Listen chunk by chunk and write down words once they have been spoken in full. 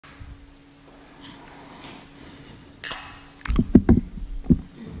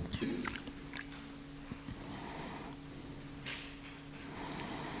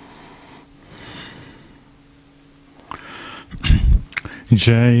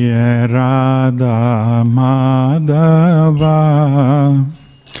Jaya Radha Madhava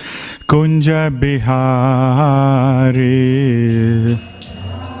Kunja Bihari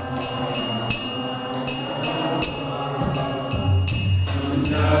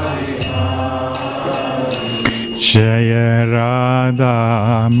Jaya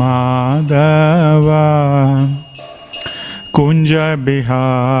Radha Madhava Kunja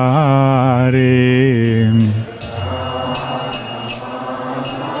Bihari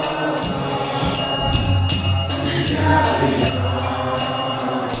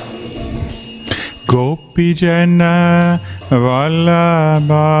Gopijana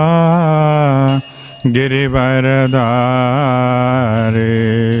Vallabha Girivaradhari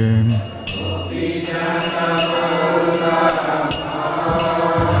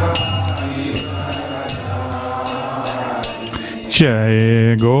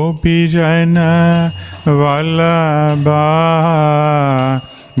Jai Gopijana Vallabha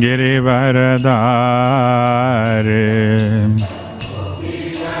Girivaradhari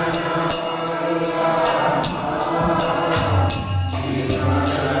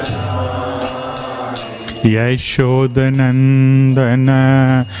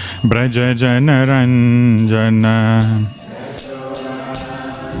Yashodanandana Brajajanaranjana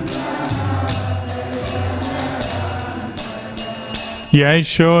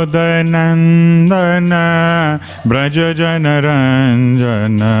Yashodanandana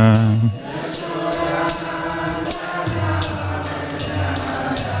Brajajanaranjana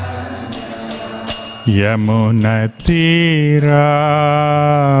Yamunatira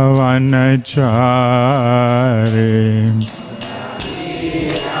Vanachari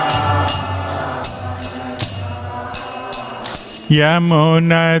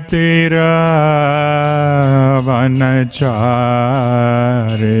Yamunatira Vanachari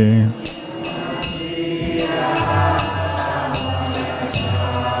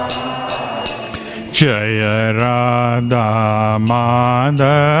Jaya Radha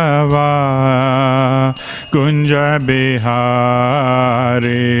Madhava Kunja Bihari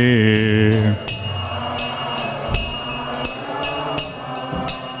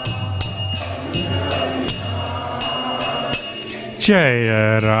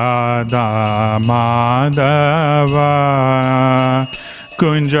Jaya Radha Madhava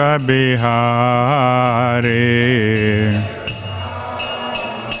Kunja Bihari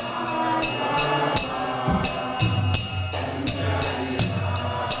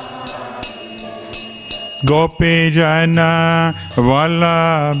Gopijana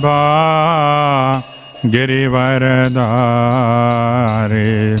Vallabha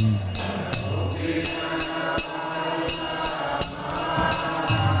Girivaradhari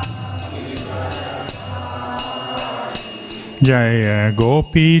Jaya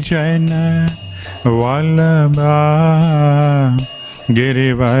Gopijana Vallabha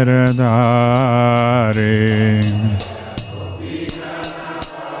Girivaradhari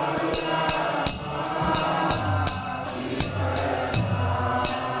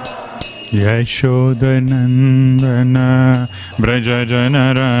Yashodanandana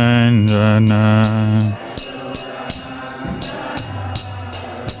Brajajanaranjana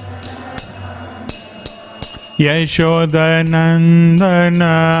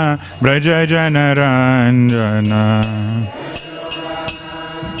Yashodanandana Brajajanaranjana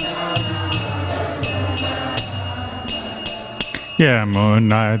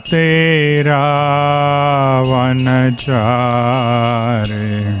Yamunatira Vanachari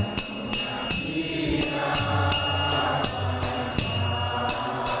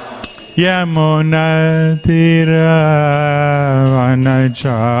Yamunatira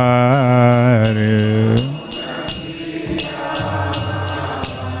Vanachari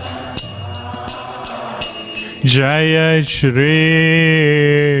Jaya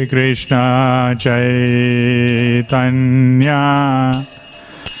Shri Krishna Chaitanya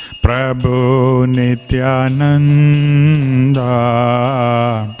Prabhu Nityananda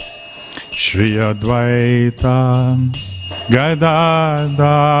Shri Advaita Gadadhar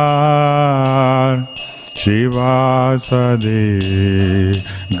Shivasadi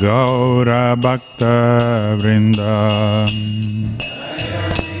Gaura Bhakta Vrinda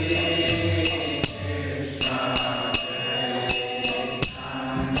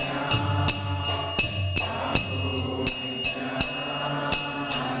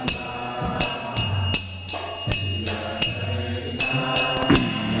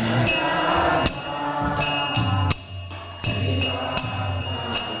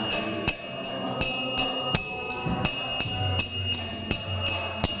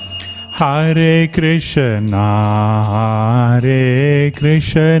Hare Krishna, Hare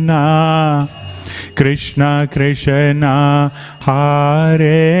Krishna, Krishna Krishna,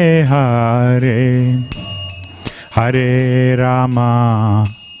 Hare Hare, Hare Rama,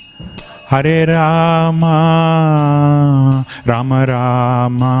 Hare Rama, Rama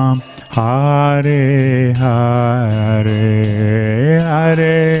Rama, Hare Hare,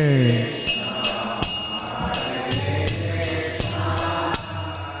 Hare.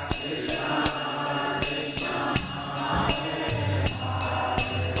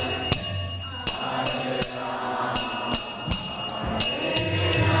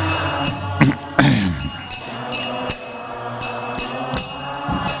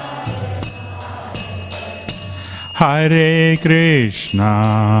 Hare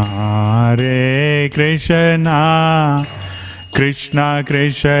Krishna, Hare Krishna, Krishna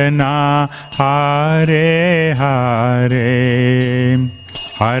Krishna, Hare Hare,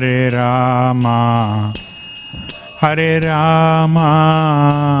 Hare Rama, Hare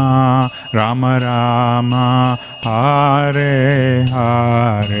Rama, Rama Rama, Hare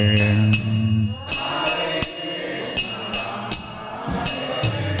Hare.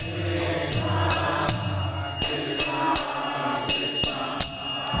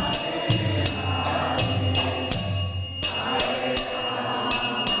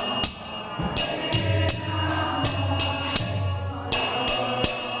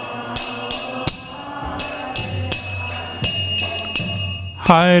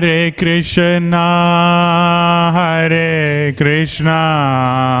 Hare Krishna, Hare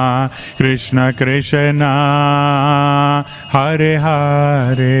Krishna, Krishna Krishna, Hare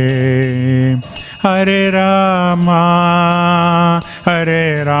Hare, Hare Rama,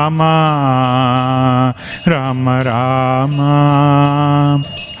 Hare Rama, Rama Rama,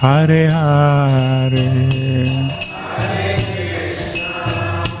 Hare Hare.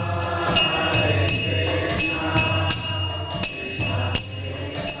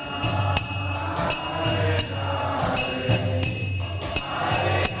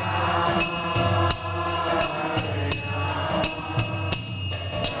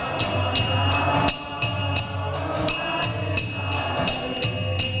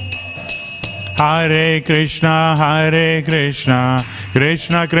 Hare Krishna,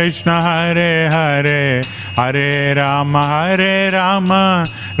 Krishna Krishna, Hare Hare, Hare Rama,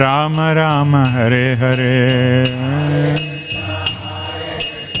 Rama Rama, Hare Hare.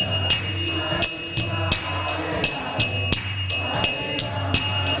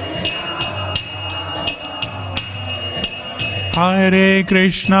 Hare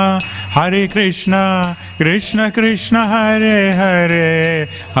Krishna, Krishna Krishna, Hare Hare,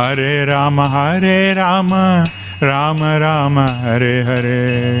 Hare Rama, Rama Rama, Hare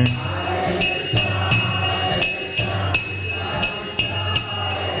Hare.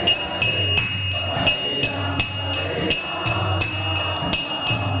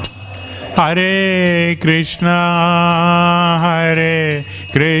 Hare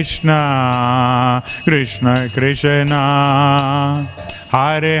Krishna, Krishna Krishna,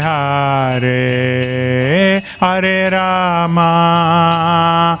 Hare Hare, Hare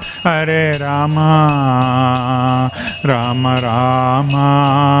Rama, Rama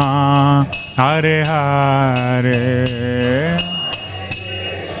Rama, Hare Hare.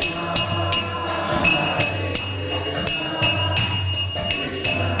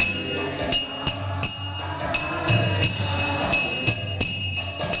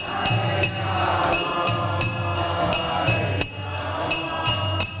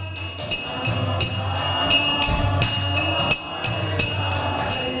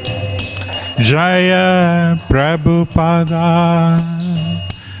 Jaya Prabhupada,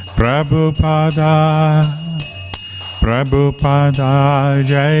 Prabhupada, Prabhupada,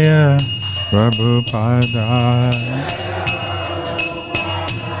 Jaya Prabhupada.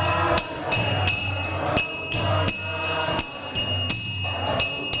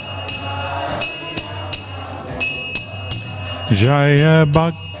 Jaya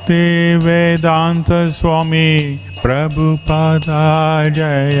Bhakti Vedanta Swami Prabhupada,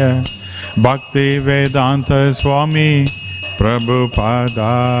 Jaya Bhakti Vedanta Swami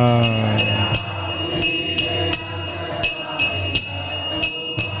Prabhupada.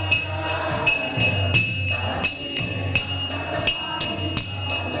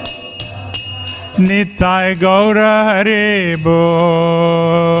 Nitai Gaura Hare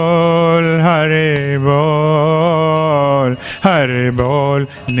Bol, Hare Bol, Hare Bol,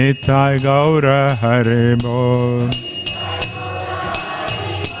 Nitai Gaura Hare Bol.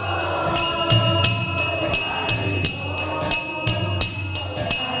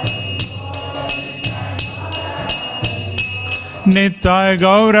 Nitai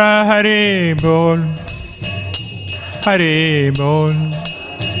Gaura Hare Bol, Hare Bol,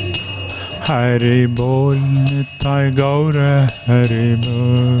 Hare Bol, Nitai Gaura Hare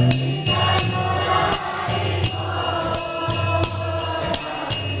Bol.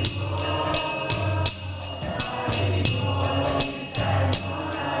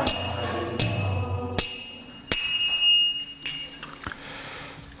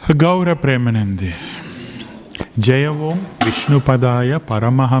 Gaura Premanandi. Jaya Om Vishnupadaya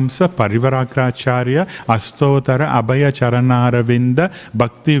Paramahamsa Parivarakracharya Astotara Abhaya Charanaravinda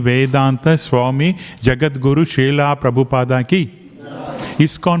Bhakti Vedanta Swami Jagadguru Srila Prabhupada ki.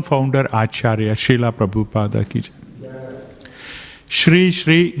 ISKCON founder Acharya Srila Prabhupada ki. Shri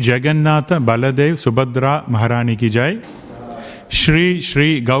Shri Jagannatha Baladev Subhadra Maharani ki jai. Shri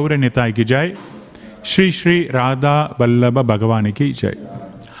Shri Gaura Nitai ki jai. Shri Shri Radha Vallabha Bhagavani ki jai.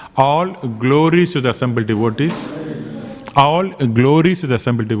 All glories to the assembled devotees. All glories to the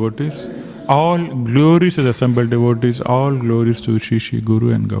assembled devotees. All glories to the assembled devotees. All glories to Shri Shri Guru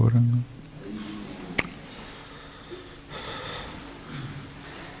and Gauranga.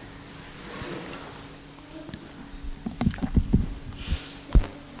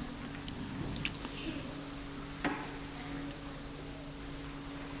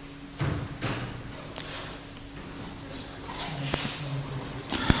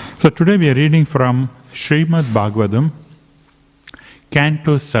 So today we are reading from Srimad Bhagavatam,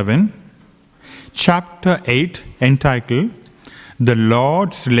 Canto 7, Chapter 8, entitled, The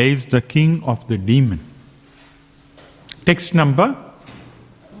Lord Slays the King of the Demon. Text number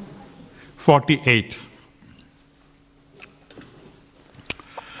 48.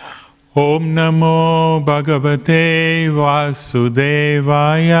 Om Namo Bhagavate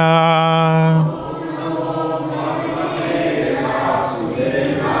Vasudevaya.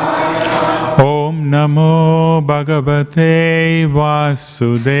 Om Namo Bhagavate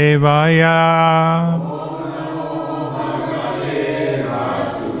Vasudevaya.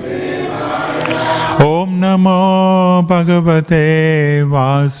 Om Namo Bhagavate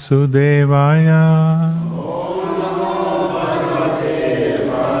Vasudevaya.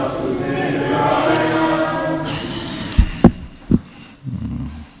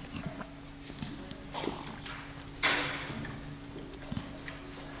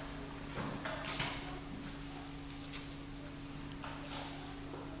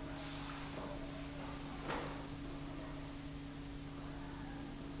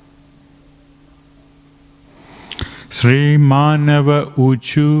 Sri Manava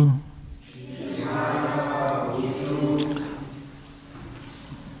Uchu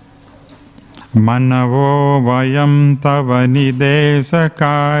Manavo Vayam Tava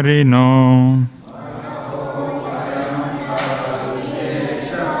Nidesakarino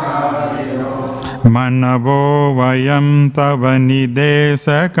Manavo Vayam Tava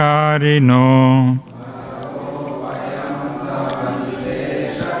Nidesakarino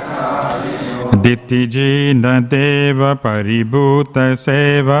Ditijina Deva Paribhuta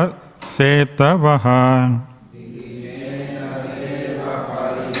Seva Setavaha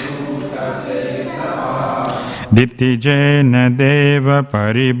Ditijena Deva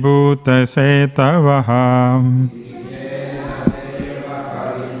Paribhuta Setavaha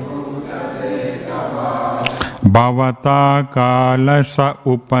Bhavata Kala Sa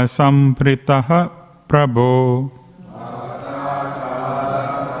Upasampritaha Prabho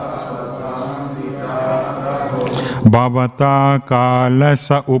Bhavata Kala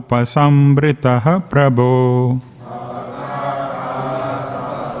Sa Upasambritaha Prabho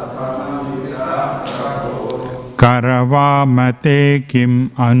Karavamate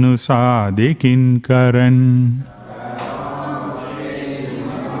Kim Anusadikin Karan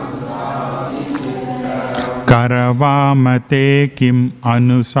Karavamate Kim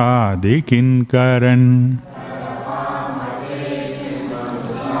Anusadikin Karan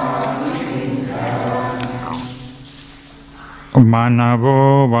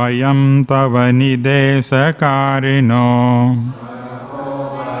Manavo Vayam Tava Nidesakarino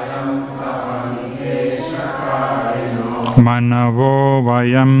Manavo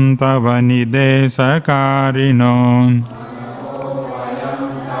Vayam Tava Nidesakarino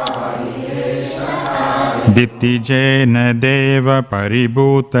Ditijena Deva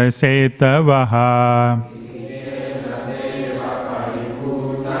Paribhuta Setavaha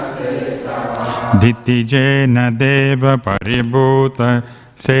Ditijena Deva Paribhuta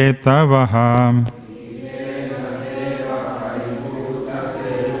Setavaha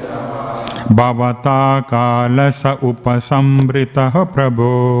Bhavata Kala Sa Upasambritaha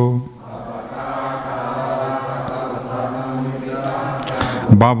Prabho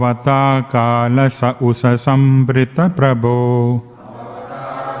Bhavata Kala Sa Usasambrita Prabho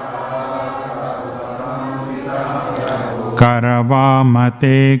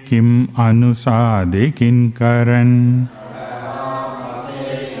Karavamate kim anusade kinkaran.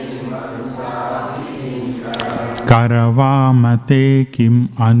 Karavamate kim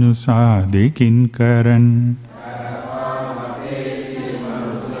anusade kinkaran.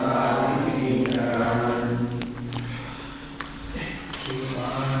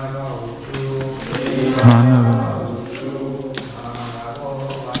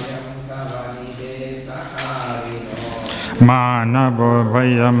 Manavo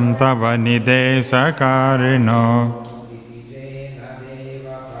vayam tava nidesakarino.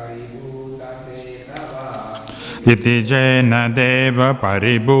 Iti jena deva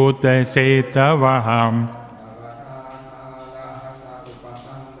paribhuta setavaham.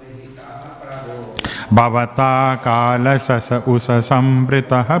 Bhavata kala sasa usa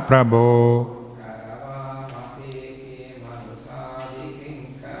sampritaha prabho.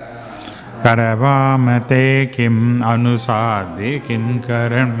 Karavamate kim anusade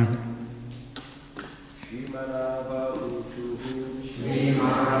kinkaran.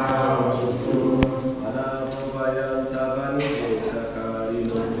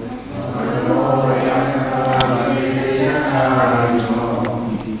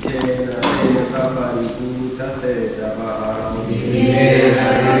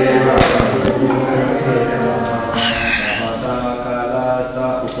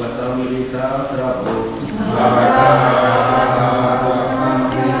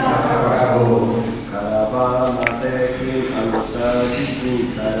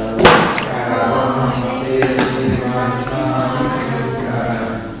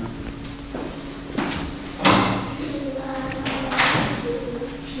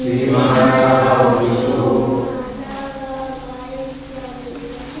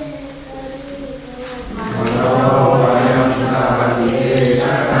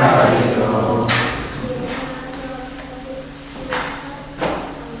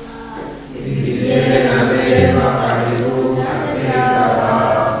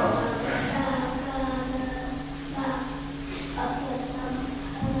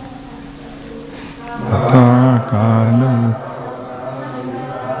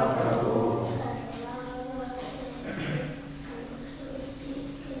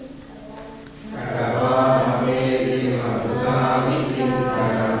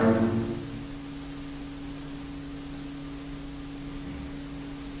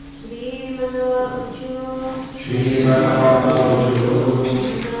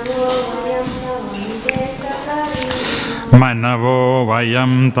 Manavo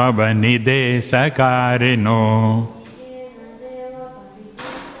vayam tava nidesakarino.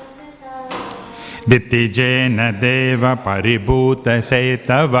 Ditijena deva paribhuta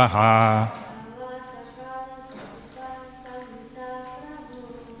setavaha.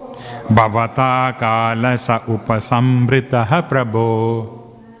 Bhavata kala sa upasambritaha prabho.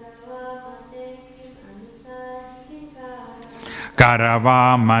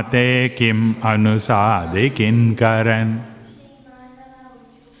 Karavamate kim anusade kinkaran.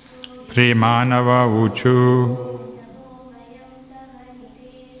 Primanava uchu.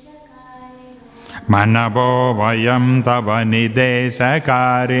 Manavo vayam tava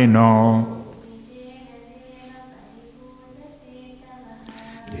nidesakarino.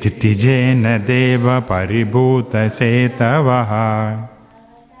 Titijena deva paribhuta setavaha.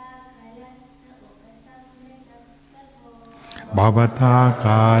 Bhavata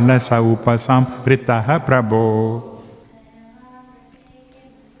kala sa upasampritaha prabho.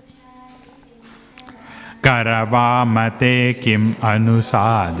 Karavamate kim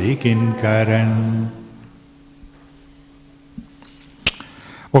anusade kinkaran.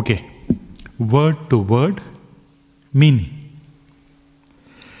 Okay, word to word meaning.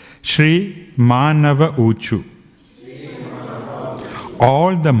 Shri Manava Uchu.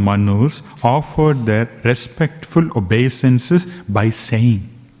 All the Manus offered their respectful obeisances by saying,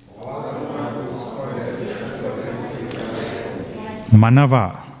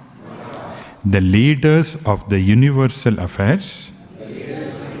 Manava, the leaders of the universal affairs,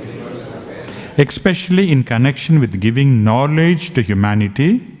 especially in connection with giving knowledge to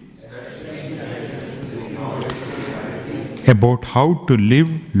humanity about how to live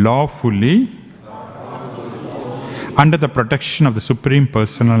lawfully under the protection of the Supreme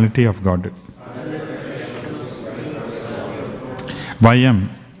Personality of Godhead. Vayam,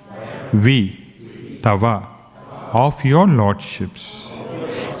 we, Tava, of your lordships,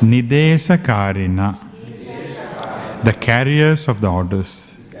 Nidesakarina, the carriers of the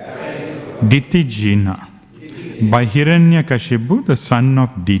orders, Ditijina, by Hiranyakashipu, the son of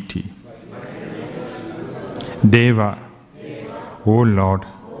Diti, Deva, O Lord,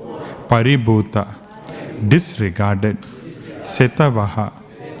 Paribhuta, disregarded, Setavaha,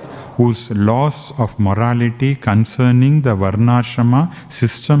 whose laws of morality concerning the Varnashrama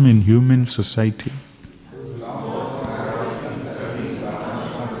system in human society.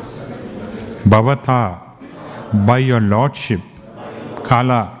 Bhavata, by your lordship,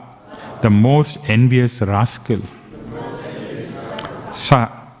 Kala, the most envious rascal. Sa,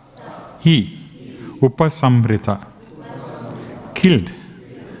 he, Upasamrita, killed.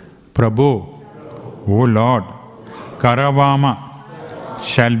 Prabhu, O Lord, Karavama,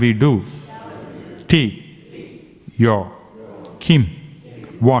 shall we do? T, your, Kim,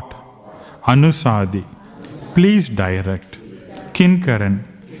 what? Anusadi, please direct. Kinkaran,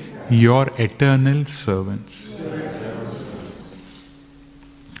 your eternal servants.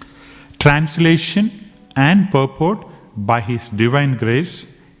 Translation and purport by His Divine Grace,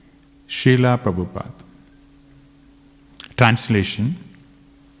 Srila Prabhupada. Translation.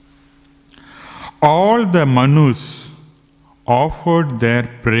 All the Manus offered their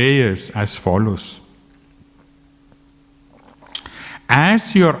prayers as follows.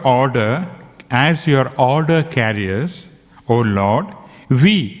 As your order carriers, O Lord,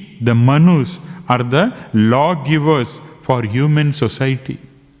 we, the Manus, are the lawgivers for human society.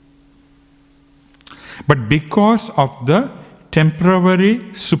 But because of the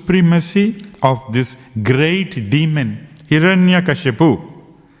temporary supremacy of this great demon, Hiranyakashipu,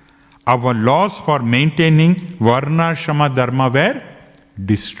 our laws for maintaining Varnashrama Dharma were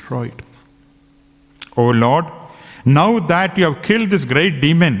destroyed. O Lord, now that you have killed this great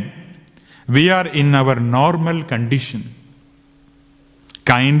demon, we are in our normal condition.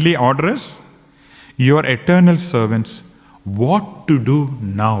 Kindly order us, your eternal servants, what to do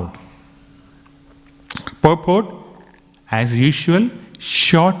now. Purport, as usual,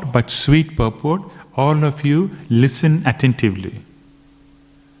 short but sweet purport. All of you listen attentively.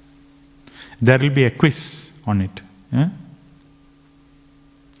 There will be a quiz on it. Yeah?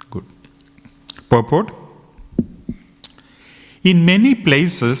 Good. Purport. In many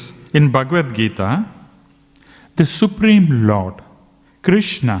places in Bhagavad Gita, the Supreme Lord,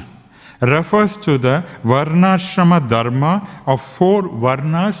 Krishna, refers to the Varnashrama Dharma of 4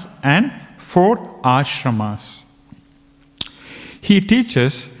 Varnas and 4 Ashramas. He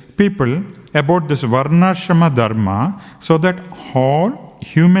teaches people about this Varnashrama Dharma so that all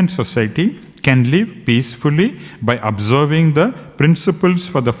human society can live peacefully by observing the principles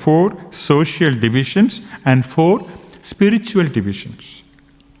for the 4 social divisions and 4 spiritual divisions,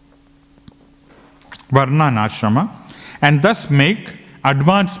 Varna and Ashrama, and thus make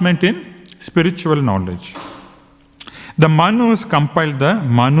advancement in spiritual knowledge. The Manus compiled the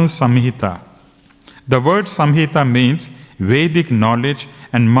Manu Samhita. The word Samhita means Vedic knowledge,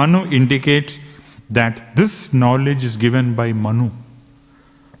 and Manu indicates that this knowledge is given by Manu.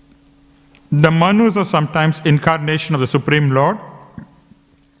 The Manus are sometimes incarnation of the Supreme Lord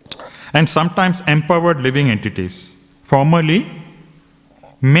and sometimes empowered living entities. Formerly,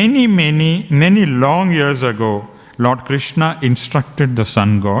 many long years ago, Lord Krishna instructed the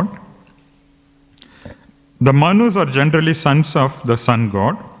Sun God. The Manus are generally sons of the Sun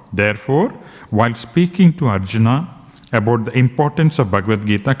God. Therefore, while speaking to Arjuna about the importance of Bhagavad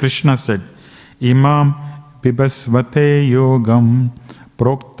Gita, Krishna said, Imam pibasvate yogam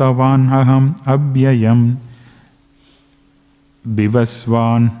proktavan aham abhyayam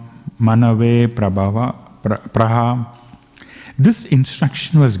bivasvan manave praha. This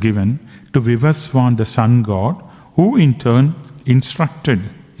instruction was given to Vivasvan, the sun god, who in turn instructed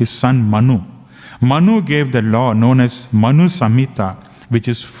his son Manu. Manu gave the law known as Manu Samhita, which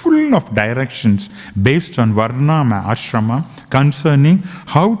is full of directions based on Varna and Ashrama concerning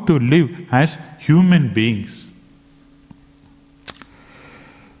how to live as human beings.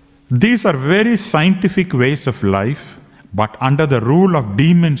 These are very scientific ways of life, but under the rule of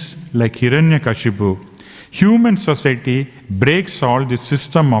demons like Hiranyakashipu, human society breaks all the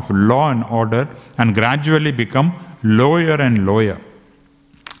system of law and order and gradually become lower and lower.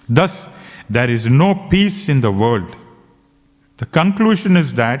 Thus, there is no peace in the world. The conclusion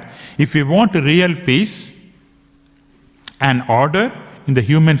is that if we want real peace and order in the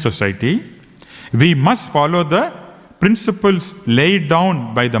human society, we must follow the principles laid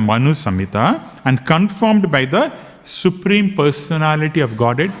down by the Manu Samhita and confirmed by the Supreme Personality of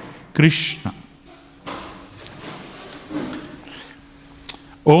Godhead, Krishna.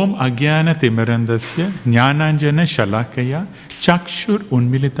 Om Agyana Timirandasya Jnananjana Shalakaya Chakshur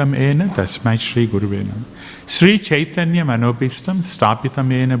Unmilitam Ena Tasmai Shri Guruvena Sri Chaitanya Manopistam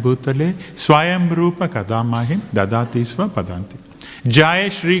Stapitam Ena Bhutale Swayam Rupa Kadamahim Dadati Sva Padanti. Jaya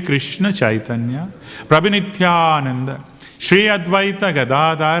Shri Krishna Chaitanya Prabhinityananda Shri Advaita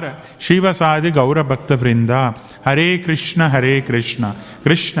Gadadhara Shivasadi Gaura Bhakta Vrinda Hare Krishna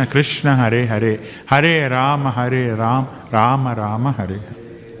Krishna Krishna Hare Hare Hare Rama Rama Rama Hare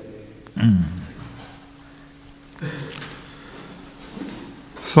Hare.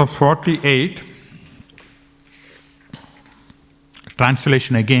 So 48,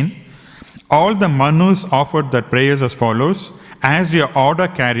 translation again. All the Manus offered their prayers as follows. As your order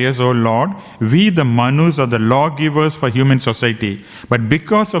carriers, O Lord, we the Manus are the lawgivers for human society. But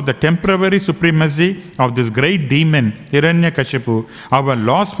because of the temporary supremacy of this great demon, Hiranyakashipu, our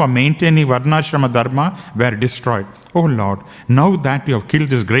laws for maintaining Varnashrama Dharma were destroyed. O Lord, now that you have killed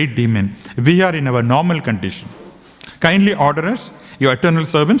this great demon, we are in our normal condition. Kindly order us, your eternal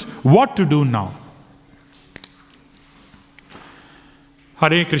servants, what to do now.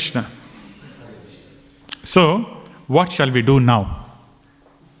 Hare Krishna. So, what shall we do now?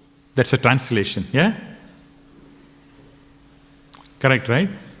 That's a translation, yeah? Correct, right?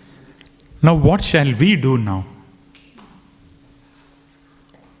 Now, what shall we do now?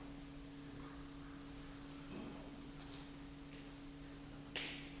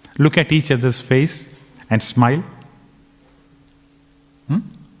 Look at each other's face and smile.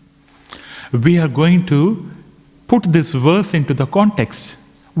 We are going to put this verse into the context.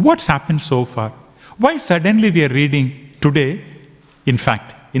 What's happened so far? Why suddenly we are reading today, in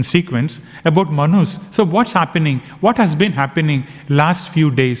fact, in sequence, about Manus? So what's happening? What has been happening last few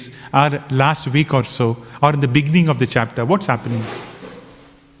days or last week or so, or in the beginning of the chapter? What's happening?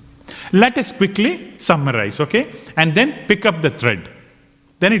 Let us quickly summarize, okay? And then pick up the thread.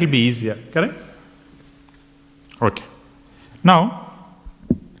 Then it will be easier, correct? Okay. Now,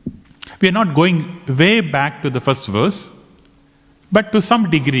 we are not going way back to the first verse, but to some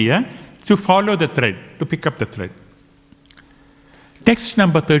degree, to follow the thread, to pick up the thread. Text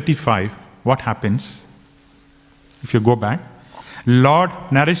number 35, what happens? If you go back, Lord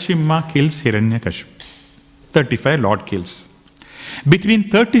Narasimha kills Hiranyakashipu. 35, Lord kills. Between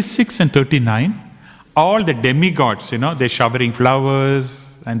 36 and 39, all the demigods, they're showering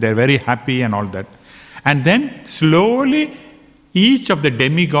flowers and they're very happy and all that. And then slowly, each of the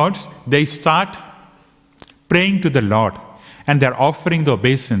demigods, they start praying to the Lord. And they're offering the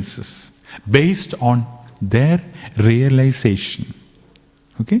obeisances based on their realization.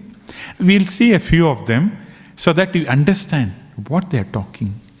 Okay? We'll see a few of them so that you understand what they're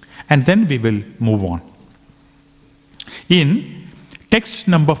talking. And then we will move on. In text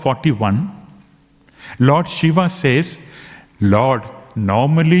number 41, Lord Shiva says, Lord,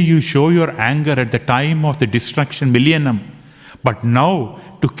 normally you show your anger at the time of the destruction millennium. But now,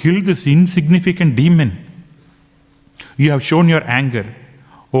 to kill this insignificant demon, you have shown your anger.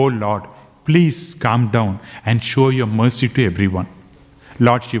 Oh Lord, please calm down and show your mercy to everyone.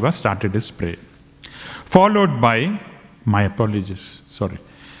 Lord Shiva started his prayer. Followed by, my apologies, sorry,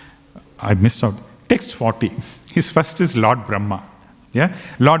 I missed out. Text 40. His first is Lord Brahma. Yeah?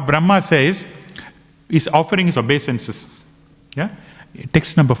 Lord Brahma says, is offering his obeisances. Yeah?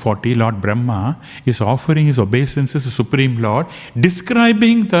 Text number 40, Lord Brahma is offering his obeisances to Supreme Lord,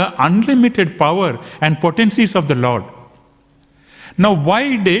 describing the unlimited power and potencies of the Lord. Now,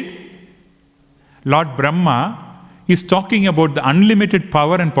 why did Lord Brahma is talking about the unlimited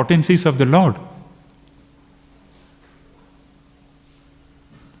power and potencies of the Lord?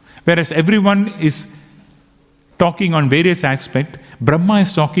 Whereas everyone is talking on various aspects, Brahma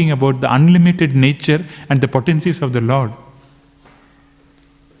is talking about the unlimited nature and the potencies of the Lord.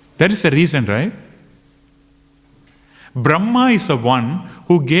 There is a reason, right? Brahma is the one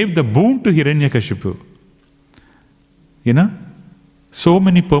who gave the boon to Hiranyakashipu. So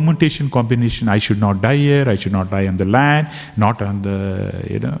many permutation combination. I should not die here, I should not die on the land, not on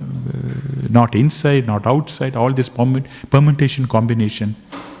the, not inside, not outside, all this permutation combination.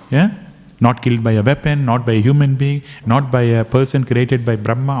 Yeah? Not killed by a weapon, not by a human being, not by a person created by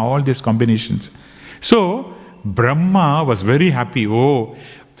Brahma, all these combinations. So, Brahma was very happy.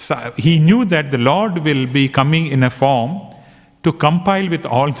 So he knew that the Lord will be coming in a form to compile with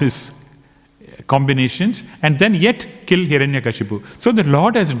all these combinations and then yet kill Hiranyakashipu. So the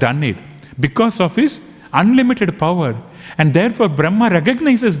Lord has done it because of his unlimited power. And therefore Brahma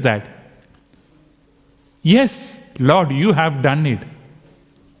recognizes that. Yes, Lord, you have done it.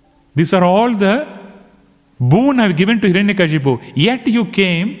 These are all the boon I have given to Hiranyakashipu. Yet you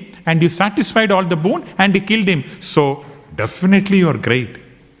came and you satisfied all the boon and you killed him. So definitely you are great.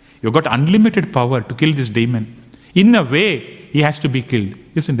 You got unlimited power to kill this demon. In a way, he has to be killed,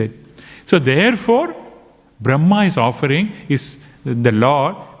 isn't it? So therefore, Brahma is offering is the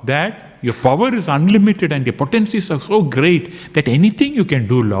Lord that your power is unlimited and your potencies are so great that anything you can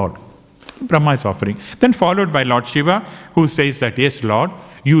do, Lord. Brahma is offering. Then followed by Lord Shiva, who says that, yes, Lord,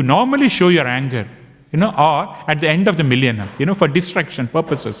 you normally show your anger, or at the end of the millennium, for distraction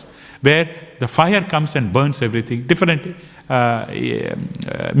purposes, where the fire comes and burns everything, different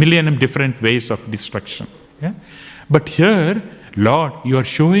millennium, different ways of destruction. Yeah? But here, Lord, you are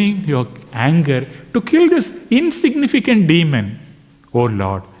showing your anger to kill this insignificant demon. Oh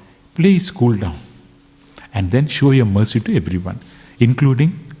Lord, please cool down. And then show your mercy to everyone,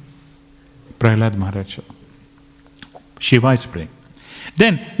 including Prahlad Maharaja. Shiva is praying.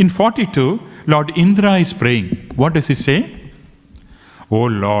 Then in 42, Lord Indra is praying. What does he say? Oh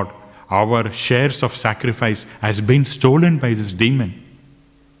Lord, our shares of sacrifice has been stolen by this demon.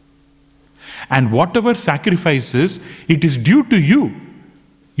 And whatever sacrifices, it is due to you.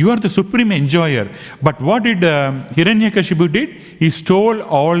 You are the supreme enjoyer. But what did Hiranyakashipu did? He stole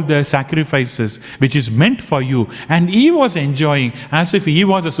all the sacrifices which is meant for you. And he was enjoying as if he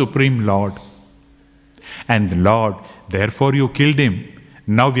was a supreme Lord. And Lord, therefore you killed him.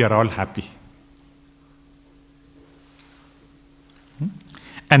 Now we are all happy.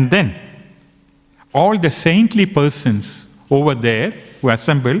 And then, all the saintly persons over there who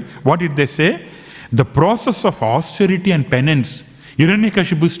assembled, what did they say? The process of austerity and penance,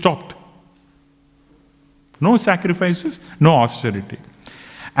 Hiranyakashipu stopped. No sacrifices, no austerity.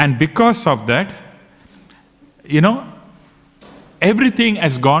 And because of that, everything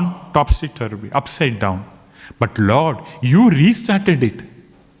has gone topsy-turvy, upside down. But Lord, you restarted it.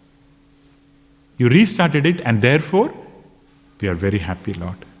 You restarted it, and therefore, we are very happy,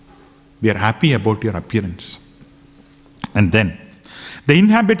 Lord. We are happy about your appearance. And then, the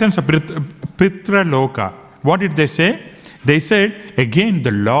inhabitants of Pitra Loka, what did they say? They said, again, the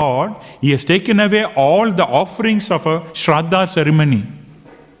Lord, He has taken away all the offerings of a Shraddha ceremony.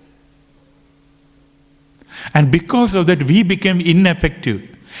 And because of that, we became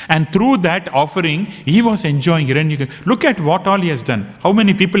ineffective. And through that offering, He was enjoying Hiranyakashipu. Look at what all He has done. How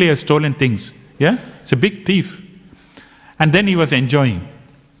many people He has stolen things. Yeah, it's a big thief. And then He was enjoying.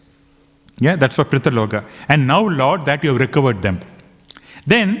 Yeah, that's what Pritaloka. And now, Lord, that you have recovered them.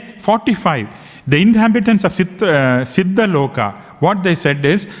 Then, 45, the inhabitants of Siddha Loka, what they said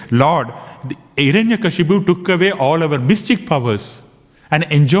is, Lord, Hiranyakashipu took away all our mystic powers and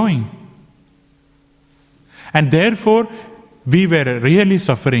enjoying. And therefore, we were really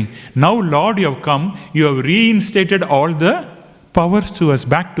suffering. Now, Lord, you have come, you have reinstated all the powers to us,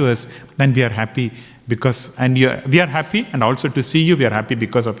 back to us, and we are happy. We are happy, and also to see you, we are happy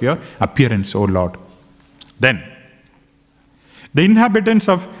because of your appearance, O Lord. Then, the inhabitants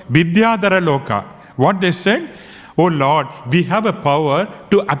of Vidyadhara Loka, what they said? Oh Lord, we have a power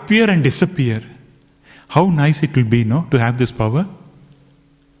to appear and disappear. How nice it will be, no, to have this power?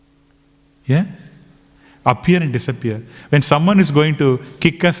 Yeah? Appear and disappear. When someone is going to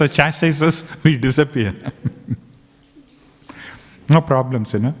kick us or chastise us, we disappear. No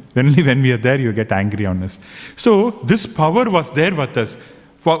problems, Only when we are there, you get angry on us. So, this power was there with us.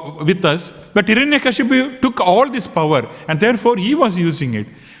 But Hiranyakashipu took all this power, and therefore he was using it.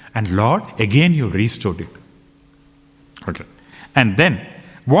 And Lord, again you restored it. Okay. And then,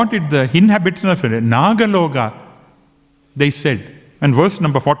 what did the inhabitants of Nagaloka, they said, and verse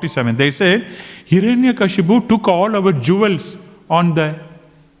number 47, they said, Hiranyakashipu took all our jewels on the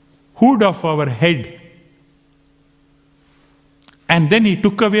hood of our head. And then he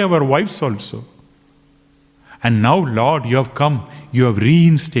took away our wives also. And now, Lord, you have come, you have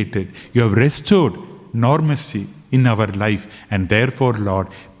reinstated, you have restored normalcy in our life. And therefore, Lord,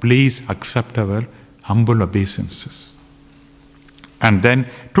 please accept our humble obeisances. And then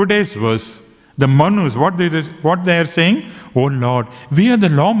today's verse, the Manus, what they are saying? Oh Lord, we are the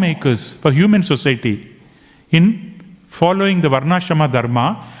lawmakers for human society in following the Varnashrama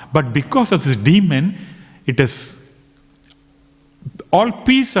Dharma. But because of this demon, it is all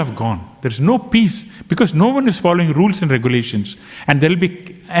peace have gone. There is no peace because no one is following rules and regulations, and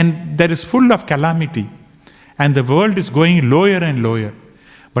there is full of calamity, and the world is going lower and lower.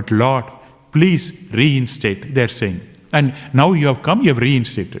 But Lord, please reinstate. They are saying, and now you have come, you have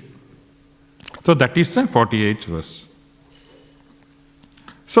reinstated. So that is the 48th verse.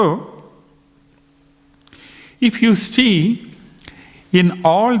 So, if you see in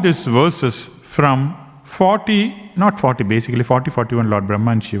all these verses from 40, 41, Lord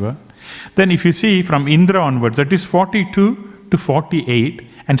Brahma and Shiva. Then if you see from Indra onwards, that is 42 to 48,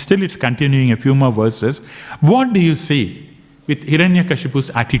 and still it's continuing a few more verses. What do you see with Hiranyakashipu's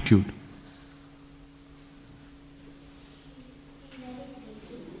attitude?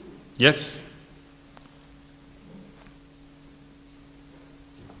 Yes.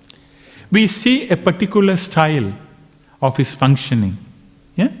 We see a particular style of his functioning.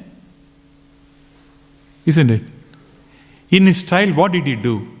 Yeah? Isn't it? In his style, what did he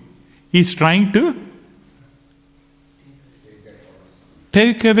do? He's trying to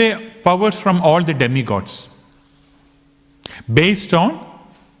take away powers from all the demigods based on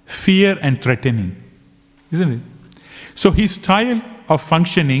fear and threatening. Isn't it? So his style of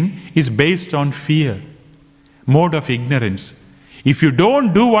functioning is based on fear, mode of ignorance. If you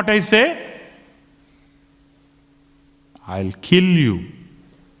don't do what I say, I'll kill you.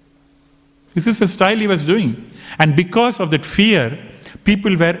 This is the style he was doing. And because of that fear,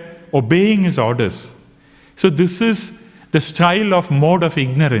 people were obeying his orders. So this is the style of mode of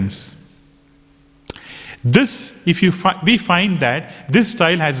ignorance. This, we find that this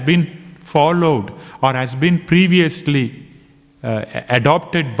style has been followed or has been previously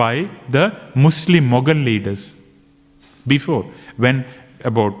adopted by the Muslim Mughal leaders before, when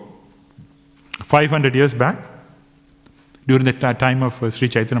about 500 years back, during the time of Sri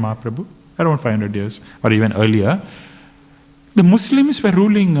Chaitanya Mahaprabhu, around 500 years or even earlier, the Muslims were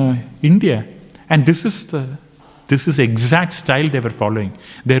ruling India, and this is exact style they were following.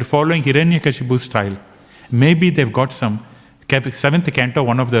 They are following Hiranyakashipu's style. Maybe they've got some 7th canto,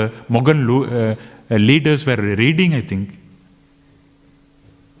 one of the Mughal leaders were reading, I think.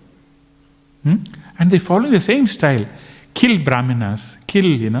 And they follow the same style. Kill Brahmanas, kill,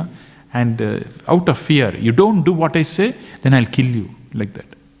 and out of fear. You don't do what I say, then I'll kill you. Like that.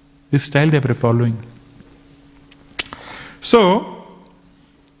 This style they were following. So,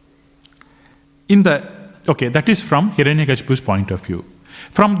 that is from Hiranyakashipu's point of view.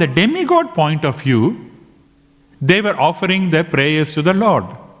 From the demigod point of view, they were offering their prayers to the Lord.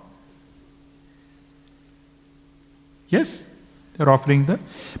 Yes, they were offering the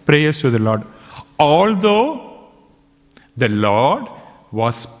prayers to the Lord. Although the Lord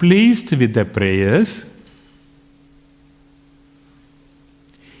was pleased with the prayers,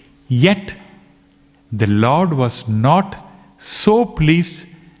 yet the Lord was not so pleased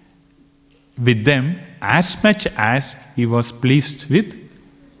with them as much as he was pleased with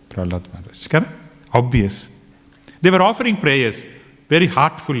Prahlad Maharaj. Correct? Obvious. They were offering prayers very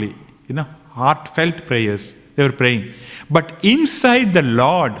heartfully, heartfelt prayers. They were praying. But inside the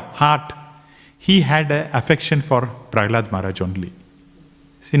Lord heart, he had an affection for Prahlad Maharaj only.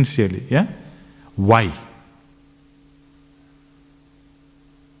 Sincerely, yeah? Why? He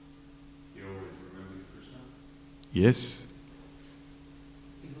always remembered Krishna? Yes.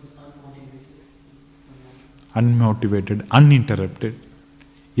 He was unmotivated. Unmotivated, uninterrupted.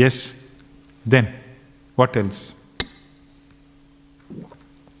 Yes. Then, what else?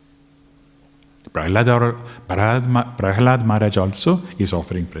 Prahlad Maharaj also is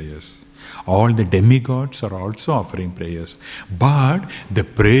offering prayers. All the demigods are also offering prayers. But the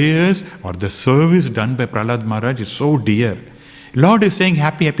prayers or the service done by Prahlad Maharaj is so dear. Lord is saying,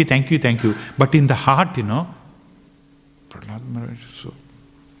 happy, happy, thank you, thank you. But in the heart, Prahlad Maharaj is so...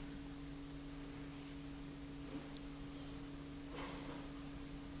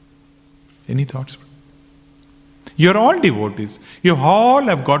 Any thoughts? You're all devotees. You all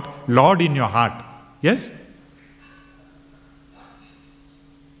have got Lord in your heart. Yes?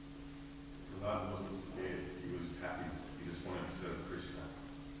 Prahlad wasn't scared. He was happy. He just wanted to serve Krishna.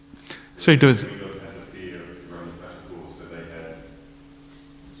 So it was... The demigods had the fear of Roman Pashtakul, so they had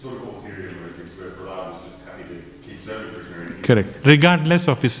sort of ulterior motives where Prahlad was just happy to keep serving Krishna. Correct. Regardless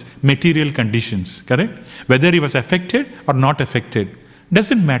of his material conditions. Correct? Whether he was affected or not affected.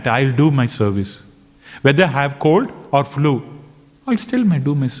 Doesn't matter. I'll do my service. Whether I have cold or flu, I'll still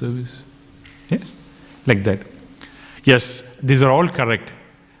do my service. Yes? Like that. Yes, these are all correct.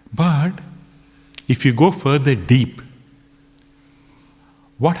 But if you go further deep,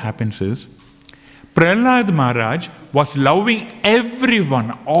 what happens is, Prahlad Maharaj was loving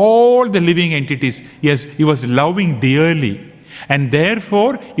everyone, all the living entities. Yes, he was loving dearly. And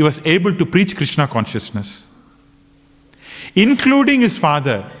therefore, he was able to preach Krishna consciousness. Including his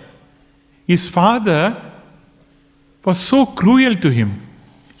father. His father was so cruel to him.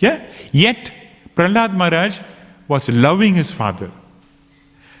 Yeah? Yet, Prahlad Maharaj was loving his father.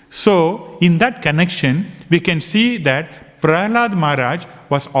 So, in that connection, we can see that Prahlad Maharaj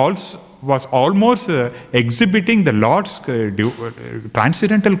was almost exhibiting the Lord's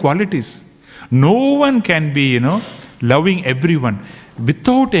transcendental qualities. No one can be, loving everyone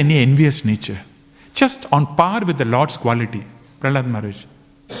without any envious nature. Just on par with the Lord's quality, Prahlad Maharaj.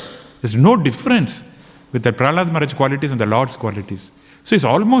 There's no difference with the Prahlad Maharaj qualities and the Lord's qualities. So it's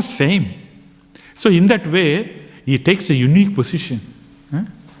almost same. So in that way, he takes a unique position.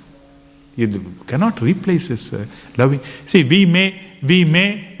 You cannot replace his loving. See, we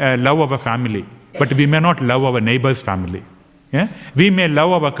may love our family, but we may not love our neighbor's family. Yeah? We may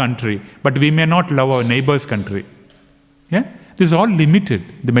love our country, but we may not love our neighbor's country. Yeah? This is all limited,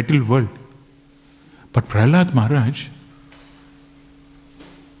 the material world. But Prahlad Maharaj,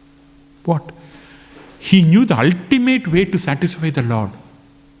 what? He knew the ultimate way to satisfy the Lord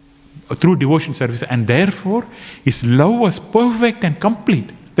through devotion service, and therefore his love was perfect and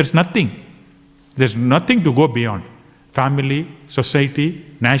complete. There's nothing to go beyond. Family, society,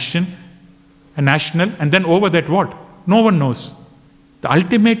 national, and then over that what? No one knows. The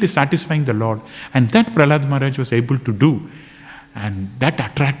ultimate is satisfying the Lord. And that Prahlad Maharaj was able to do. And that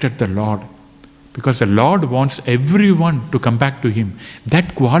attracted the Lord. Because the Lord wants everyone to come back to Him.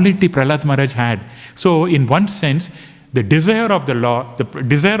 That quality Prahlad Maharaj had. So in one sense, the desire of the Lord, the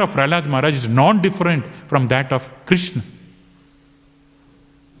desire of Prahlad Maharaj is non-different from that of Krishna.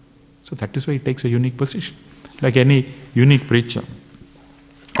 So that is why he takes a unique position, like any unique preacher.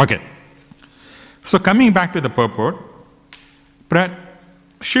 Okay. So coming back to the purport,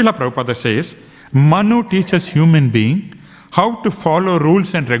 Srila Prabhupada says, Manu teaches human being how to follow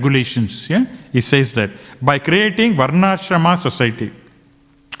rules and regulations. Yeah? He says that by creating Varnashrama society.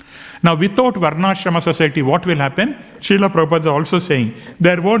 Now without Varnashrama society, what will happen? Srila Prabhupada is also saying,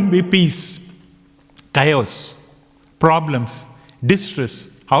 there won't be peace, chaos, problems, distress.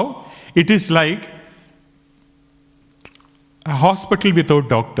 How? It is like a hospital without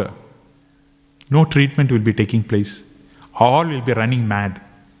doctor. No treatment will be taking place. All will be running mad,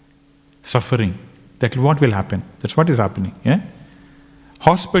 suffering. That's what will happen. That's what is happening. Yeah?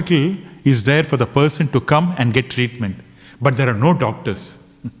 Hospital is there for the person to come and get treatment. But there are no doctors.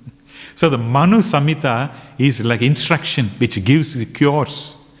 So the Manu Samhita is like instruction which gives the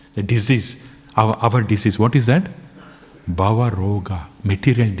cures, the disease, our disease. What is that? Bhava Roga,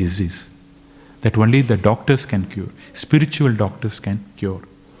 material disease. That only the doctors can cure. Spiritual doctors can cure.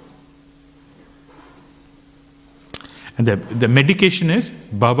 And the medication is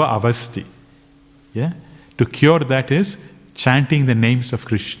Bhava Avasti. Yeah? To cure that is chanting the names of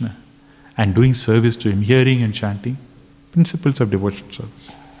Krishna and doing service to Him, hearing and chanting. Principles of devotion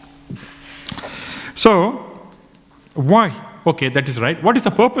service. So, why? Okay, that is right. What is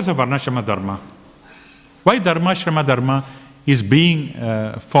the purpose of Varnashrama Dharma? Why Dharmashrama Dharma is being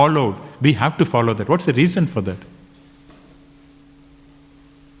followed? We have to follow that. What's the reason for that?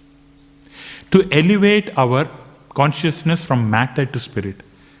 To elevate our consciousness from matter to spirit,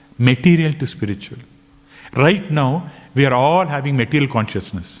 material to spiritual. Right now, we are all having material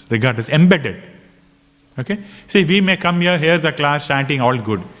consciousness, regardless, embedded. Okay? See, we may come here, hear the class, chanting, all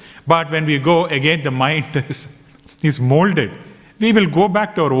good. But when we go again, the mind is molded. We will go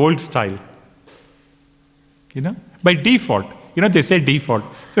back to our old style. By default. They say default.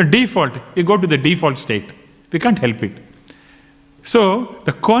 So default, you go to the default state. We can't help it. So,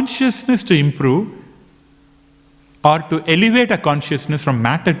 the consciousness to improve or to elevate a consciousness from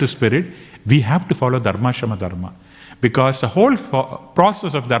matter to spirit, we have to follow Dharmashrama Dharma. Because the whole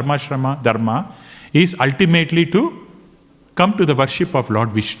process of Dharmashrama Dharma is ultimately to come to the worship of Lord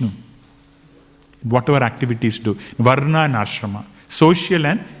Vishnu. Whatever activities do. Varna and Ashrama. Social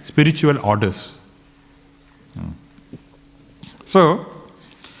and spiritual orders. So,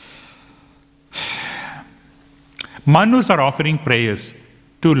 Manus are offering prayers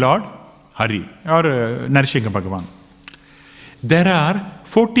to Lord Hari or Narsimha Bhagavan. There are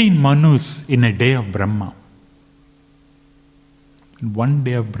 14 Manus in a day of Brahma. In one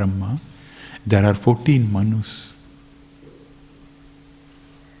day of Brahma, there are 14 Manus.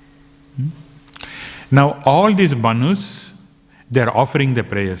 Now, all these Manus, they are offering the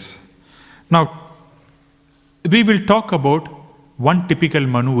prayers. Now, we will talk about one typical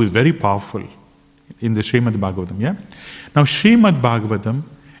Manu who is very powerful in the Srimad Bhagavatam. Yeah? Now, Srimad Bhagavatam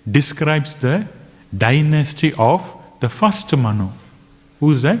describes the dynasty of the first Manu.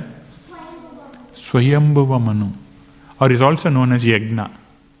 Who is that? Swayambhuva Manu. Or is also known as Yagna.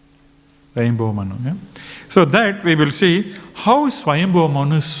 Swayambhuva Manu. Yeah? So that we will see how Swayambhuva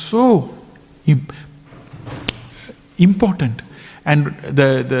Manu is so important. And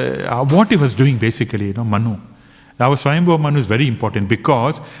what he was doing basically, Manu. Our Swayambhuva Manu is very important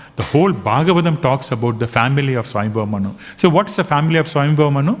because the whole Bhagavatam talks about the family of Swayambhuva Manu. So what is the family of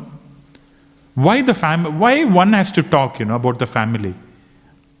Swayambhuva Manu? Why one has to talk, about the family?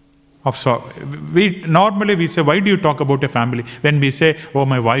 Normally we say, why do you talk about a family? When we say, oh,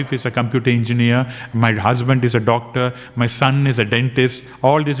 my wife is a computer engineer, my husband is a doctor, my son is a dentist,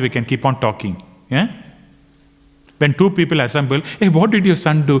 all this we can keep on talking. Yeah? When two people assemble, hey, what did your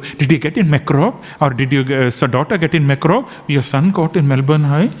son do? Did he get in Macro? Or did your daughter get in Macro? Your son got in Melbourne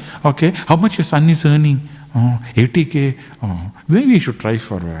High? Okay. How much your son is earning? 80K. Maybe you should try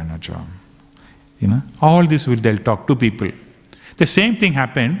for a job. All this they'll talk to people. The same thing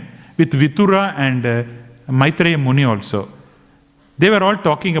happened with Vitura and Maitreya Muni also. They were all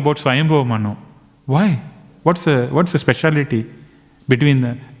talking about Swayambhuva Manu. Why? What's the speciality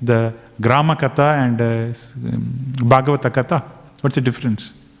between the Grama Katha and Bhagavata Katha? What's the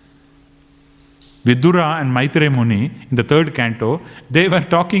difference? Vidura and Maitreya Muni in the third canto, they were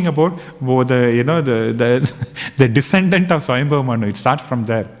talking about the descendant of Swayambhuva Manu. It starts from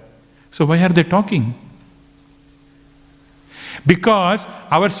there. So why are they talking? Because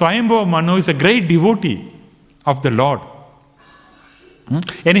our Swayambhuva Manu is a great devotee of the Lord.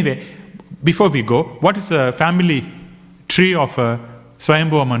 Anyway, before we go, what is the family tree of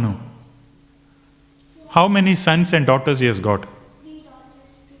Swayambhuva Manu? How many sons and daughters he has got?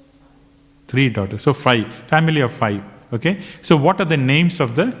 3 daughters. So 5. Family of 5. Okay? So what are the names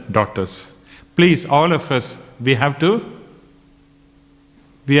of the daughters? Please, all of us, we have to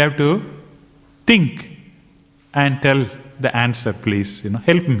think and tell the answer, please.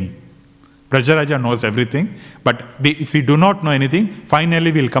 Help me. Brajaraja knows everything, but if we do not know anything,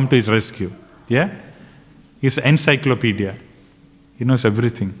 finally we'll come to his rescue. Yeah? He's encyclopedia. He knows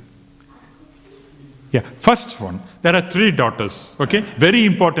everything. Yeah, first one. There are 3 daughters. Okay? Very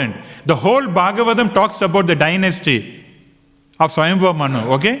important. The whole Bhagavatam talks about the dynasty of Swayambhuva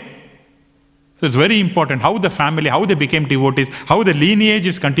Manu. Okay? So it's very important. How the family, how they became devotees, how the lineage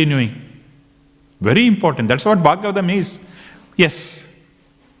is continuing. Very important. That's what Bhagavatam is. Yes.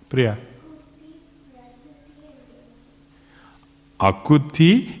 Priya.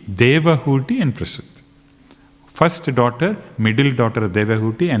 Akuti, Devahuti and Prasuti. First daughter, middle daughter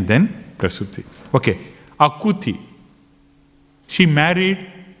Devahuti and then Prasuti. Okay. Akuti. She married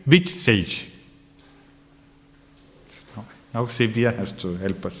which sage? Now Sivya has to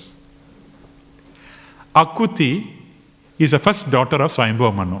help us. Akuti is the first daughter of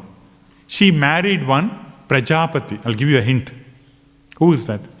Swayambhuva Manu. She married one Prajapati. I'll give you a hint. Who is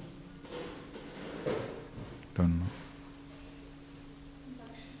that? Don't know.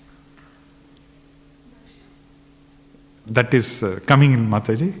 That is coming in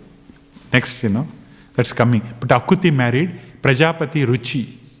Mataji. Next, that's coming. But Akuti married Prajapati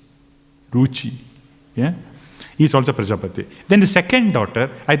Ruchi. Ruchi. Yeah? He's also Prajapati. Then the second daughter,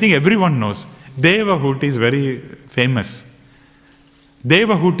 I think everyone knows. Devahuti is very famous.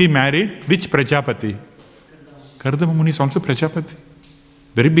 Devahuti married which Prajapati? Kardama Muni is also Prajapati.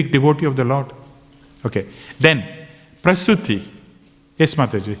 Very big devotee of the Lord. Okay. Then, Prasuti. Yes,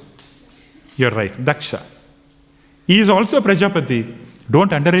 Mataji. You're right. Daksha. He is also Prajapati.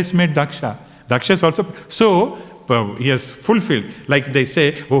 Don't underestimate Daksha. Daksha is also... So, he has fulfilled. Like they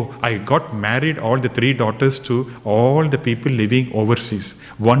say, oh, I got married all the 3 daughters to all the people living overseas.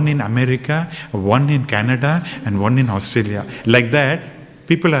 One in America, one in Canada, and one in Australia. Like that,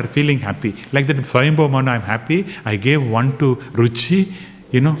 people are feeling happy. Like that, Swayambhuva Manu, I'm happy. I gave one to Ruchi,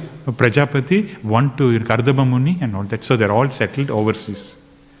 Prajapati, one to Kardama Muni, and all that. So they're all settled overseas.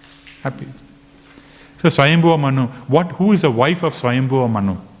 Happy. So Swayambhuva Manu, who is the wife of Swayambhuva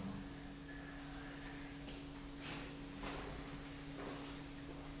Manu?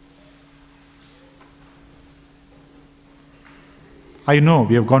 I know,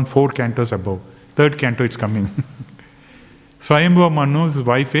 we have gone 4 cantos above. 3rd canto it's coming. Swayambhuva Manu's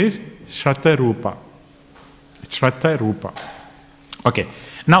wife is Shratarupa. Shratarupa. Okay.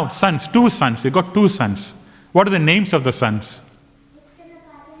 Now sons, 2 sons. You got 2 sons. What are the names of the sons?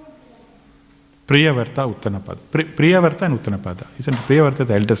 Priyavarta, Uttanapada. Priyavarta and Uttanapada. Isn't Priyavarta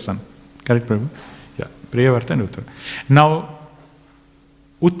the eldest son? Correct, Prabhu? Yeah. Priyavarta and Uttanapada. Now,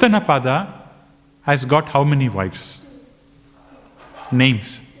 Uttanapada has got how many wives?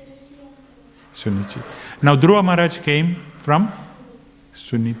 Names. Sunichi. Now Dhruva Maharaj came from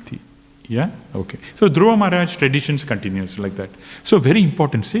Suniti. Yeah? Okay. So Dhruva Maharaj traditions continues like that. So very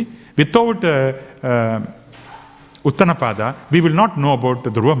important. See, without Uttanapada, we will not know about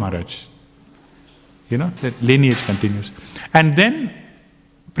Dhruva Maharaj. The lineage continues. And then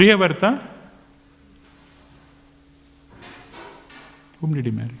Priyavarta, whom did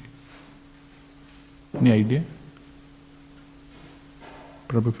he marry? Any idea?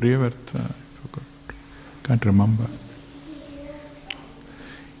 Prabhu Priyavarta, I forgot. Can't remember.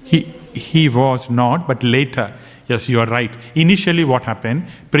 He was not, but later. Yes, you are right. Initially what happened?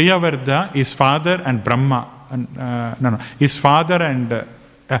 Priyavarta, his father and Brahma. His father and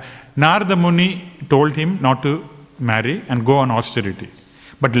Narada Muni told him not to marry and go on austerity.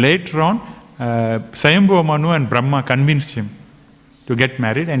 But later on, Swayambhuva Manu and Brahma convinced him to get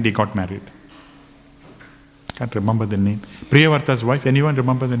married and he got married. Can't remember the name. Priyavarta's wife, anyone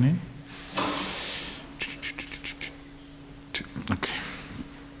remember the name?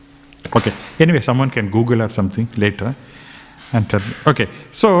 Okay. Anyway, someone can Google or something later. Okay,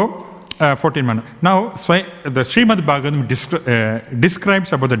 so 14 Manu. Now, the Srimad Bhagavatam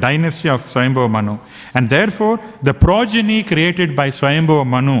describes about the dynasty of Swayambhava Manu, and therefore the progeny created by Swayambhava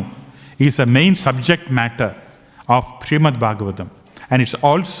Manu is a main subject matter of Srimad Bhagavatam. And it's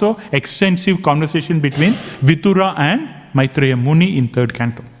also extensive conversation between Vidura and Maitreya Muni in 3rd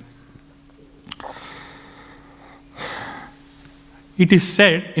canto. It is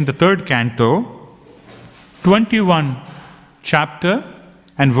said in the 3rd canto, 21 chapter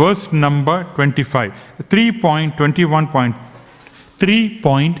and verse number 25,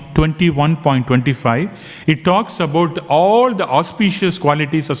 3.21.25, it talks about all the auspicious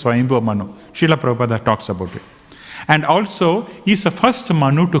qualities of Swayambhava Manu. Srila Prabhupada talks about it. And also, he is the first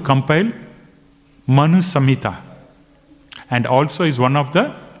Manu to compile Manu Samhita. And also is one of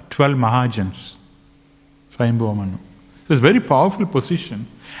the 12 Mahajans, Swayambhava Manu. So it's a very powerful position.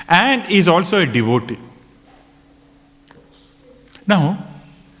 And is also a devotee. Now,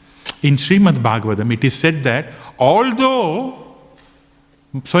 in Srimad Bhagavatam, it is said that although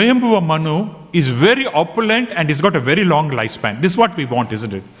Swayambhava Manu is very opulent and he's got a very long lifespan. This is what we want,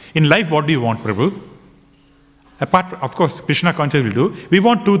 isn't it? In life, what do you want, Prabhu? Apart from, of course, Krishna consciousness will do. We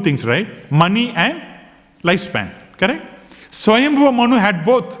want 2 things, right? Money and lifespan. Correct? Swayambhava Manu had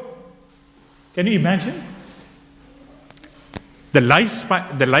both. Can you imagine? The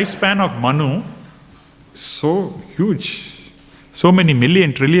lifespan of Manu is so huge. So many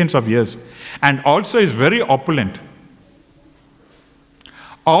million, trillions of years. And also is very opulent.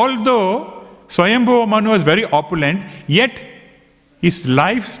 Although Swayambhava Manu was very opulent, yet his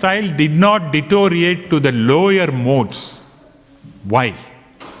lifestyle did not deteriorate to the lower modes. Why?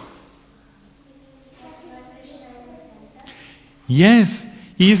 Yes,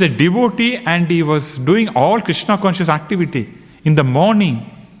 he is a devotee and he was doing all Krishna conscious activity. In the morning,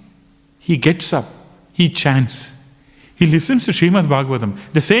 he gets up, he chants, he listens to Srimad Bhagavatam.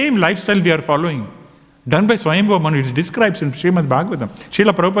 The same lifestyle we are following, done by Swayambhava Manu, it describes in Srimad Bhagavatam.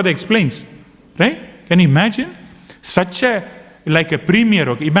 Srila Prabhupada explains, right? Can you imagine? Such a, like a premier,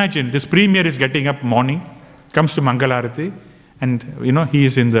 okay? Imagine this premier is getting up morning, comes to Mangalarati, and he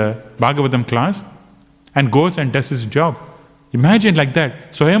is in the Bhagavatam class, and goes and does his job. Imagine like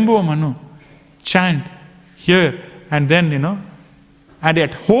that. Swayambhava Manu, chant here, and then, and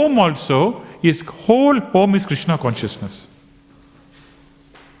at home also, his whole home is Krishna consciousness.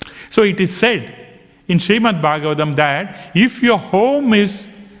 So it is said in Srimad Bhagavatam that if your home is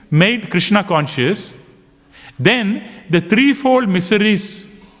made Krishna conscious, then the threefold miseries,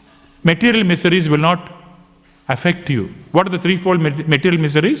 material miseries will not affect you. What are the threefold material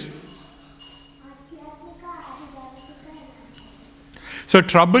miseries? So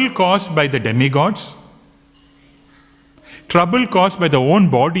trouble caused by the demigods, trouble caused by the own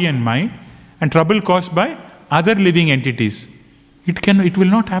body and mind, and trouble caused by other living entities. It will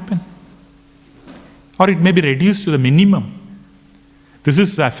not happen. Or it may be reduced to the minimum. This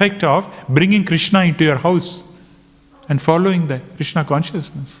is the effect of bringing Krishna into your house and following the Krishna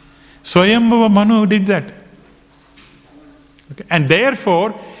consciousness. Swayambhava Manu did that. Okay. And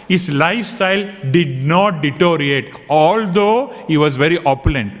therefore, his lifestyle did not deteriorate, although he was very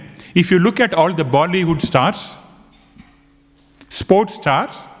opulent. If you look at all the Bollywood stars, sports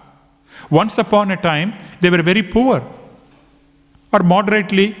stars, once upon a time, they were very poor or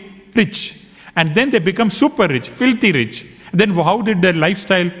moderately rich. And then they become super rich, filthy rich. Then how did their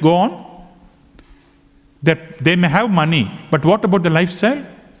lifestyle go on? They may have money, but what about the lifestyle?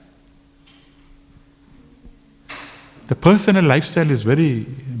 The personal lifestyle is very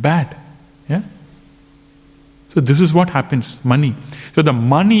bad. Yeah? So this is what happens, money. So the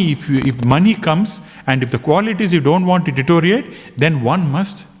money, if money comes, and if the qualities you don't want to deteriorate, then one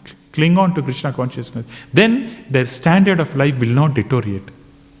must cling on to Krishna consciousness. Then their standard of life will not deteriorate.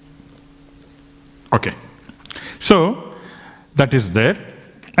 Okay. So that is there.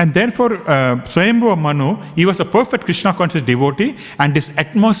 And therefore, Swayambhava Manu, he was a perfect Krishna conscious devotee, and his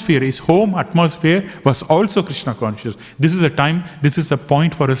atmosphere, his home atmosphere was also Krishna conscious. This is a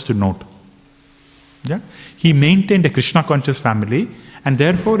point for us to note. Yeah? He maintained a Krishna conscious family, and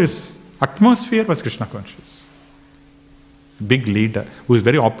therefore his atmosphere was Krishna conscious. Big leader who is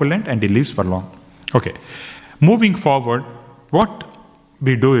very opulent and he lives for long. Okay. Moving forward, what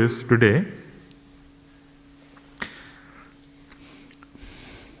we do is today,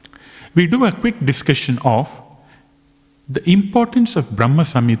 we do a quick discussion of the importance of Brahma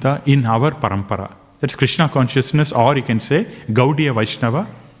Samhita in our parampara. That's Krishna consciousness, or you can say Gaudiya Vaishnava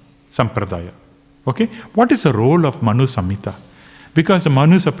Sampradaya. Okay? What is the role of Manu Samhita? Because the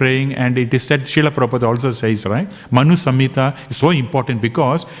Manus are praying, and it is said, Srila Prabhupada also says, right? Manu Samhita is so important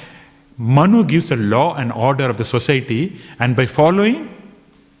because Manu gives a law and order of the society, and by following,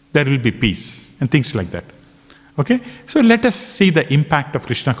 there will be peace, and things like that. Okay? So let us see the impact of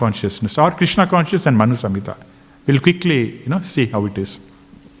Krishna consciousness, or Krishna consciousness and Manu Samhita. We'll quickly, see how it is.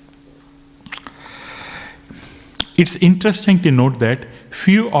 It's interesting to note that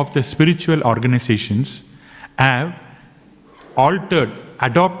few of the spiritual organizations have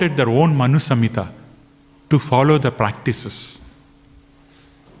adopted their own Manu Samhita to follow the practices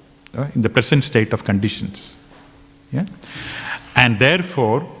in the present state of conditions. Yeah? And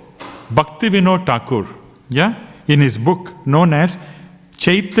therefore, Bhaktivinoda Thakur, in his book known as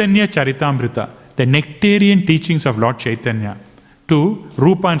Chaitanya Charitamrita, the nectarian teachings of Lord Chaitanya, to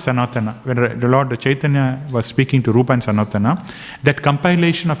Rupa and Sanatana, when the Lord Chaitanya was speaking to Rupa and Sanatana, that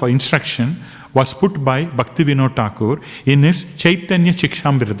compilation of instruction was put by Bhaktivinoda Thakur in his Chaitanya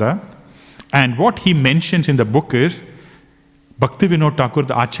Shikshamrita. And what he mentions in the book is Bhaktivinoda Thakur,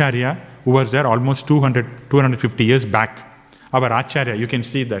 the Acharya, who was there almost 250 years back. Our Acharya, you can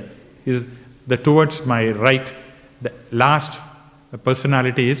see that, is towards my right, the last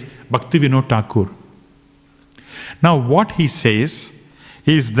personality is Bhaktivinoda Thakur. Now what he says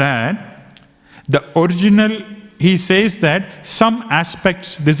is that he says that some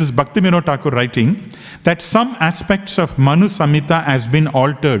aspects, this is Bhaktivinoda Thakur writing, that some aspects of Manu Samhita has been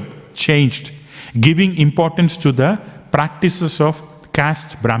altered, changed, giving importance to the practices of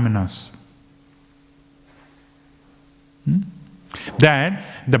caste Brahmanas. That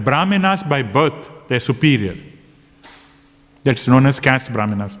the Brahmanas by birth, they're superior. That's known as caste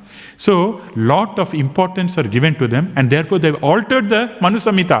Brahmanas. So, lot of importance are given to them, and therefore they've altered the Manu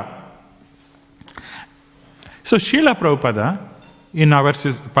Samhita. So, Srila Prabhupada, in our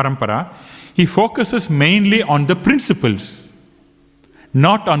parampara, he focuses mainly on the principles,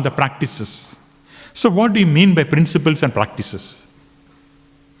 not on the practices. So, what do you mean by principles and practices?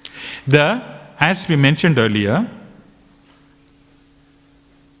 As we mentioned earlier,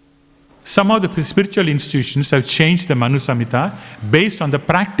 some of the spiritual institutions have changed the Manu Samhita based on the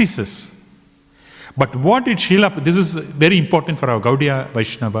practices. But what did this is very important for our Gaudiya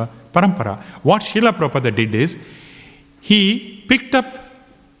Vaishnava Parampara. What Srila Prabhupada did is, he picked up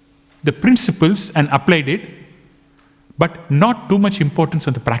the principles and applied it, but not too much importance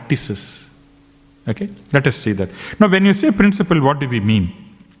on the practices. Okay? Let us see that. Now, when you say principle, what do we mean?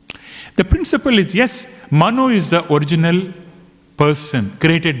 The principle is, yes, Manu is the original person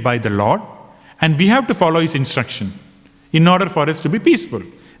created by the Lord, and we have to follow his instruction in order for us to be peaceful.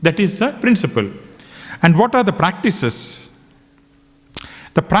 That is the principle. And what are the practices?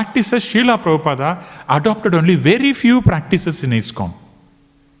 The practices, Srila Prabhupada adopted only very few practices in ISKCON.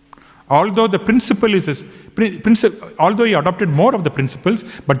 Although the principle is although he adopted more of the principles,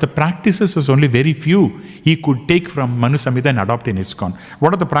 but the practices was only very few he could take from Manu Samhita and adopt in ISKCON.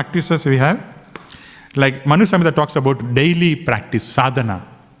 What are the practices we have? Like Manu Samhita talks about daily practice, sadhana,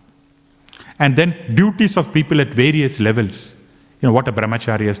 and then duties of people at various levels. What a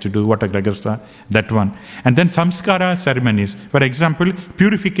brahmachari has to do, what a grahastha, that one. And then samskara ceremonies. For example,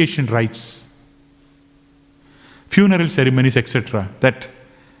 purification rites, funeral ceremonies, etc.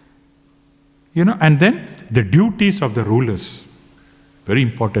 And then the duties of the rulers. Very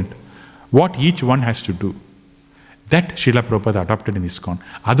important. What each one has to do. That Srila Prabhupada adopted in ISKCON.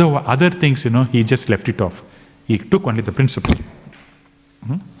 Other things, he just left it off. He took only the principle.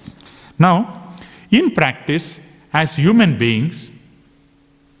 Now, in practice, as human beings,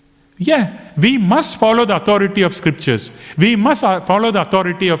 we must follow the authority of scriptures. We must follow the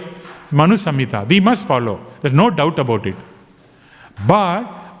authority of Manu Samhita. We must follow. There's no doubt about it. But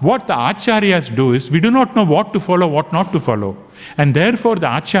what the acharyas do is, we do not know what to follow, what not to follow. And therefore the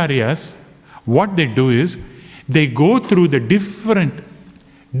acharyas, what they do is, they go through the different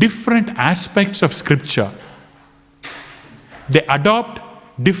aspects of scripture. They adopt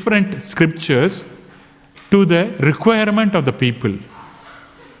different scriptures to the requirement of the people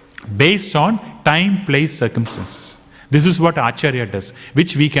based on time, place, circumstances. This is what Acharya does,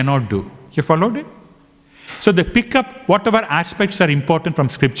 which we cannot do. You followed it? So they pick up whatever aspects are important from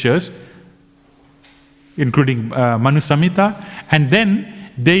scriptures, including Manu Samhita, and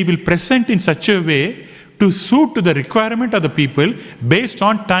then they will present in such a way to suit to the requirement of the people based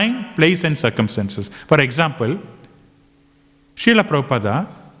on time, place, and circumstances. For example, Srila Prabhupada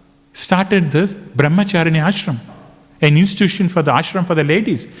started this Brahmacharini Ashram, an institution for the ashram for the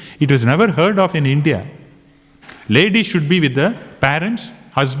ladies. It was never heard of in India. Ladies should be with the parents,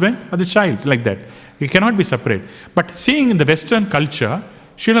 husband, or the child, like that. It cannot be separate. But seeing in the Western culture,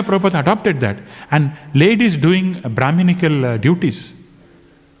 Srila Prabhupada adopted that. And ladies doing Brahminical duties.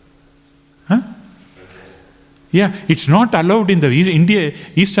 Yeah, it's not allowed in the India,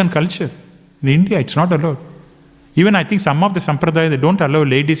 Eastern culture. In India, it's not allowed. Even I think some of the sampradaya, they don't allow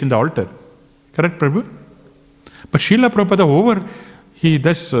ladies in the altar. Correct, Prabhu? But Srila Prabhupada he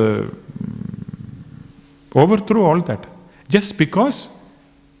thus overthrew all that. Just because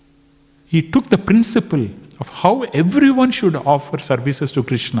he took the principle of how everyone should offer services to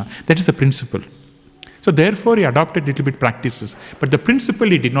Krishna. That is the principle. So therefore he adopted little bit practices. But the principle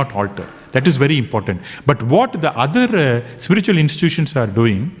he did not alter. That is very important. But what the other spiritual institutions are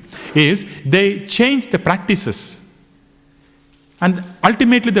doing is they change the practices. And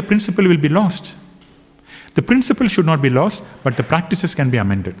ultimately the principle will be lost. The principle should not be lost, but the practices can be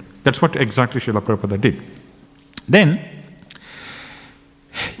amended. That's what exactly Srila Prabhupada did. Then,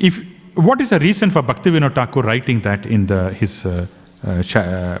 what is the reason for Bhaktivinoda Thakur writing that in his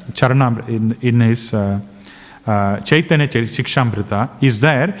Charanam, in his Chaitanya Shikshamrita, is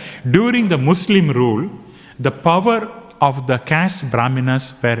there during the Muslim rule, the power of the caste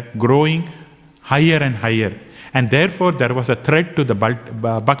Brahmanas were growing higher and higher. And therefore there was a threat to the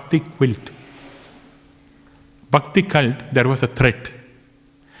Bhakti cult. Bhakti cult, there was a threat.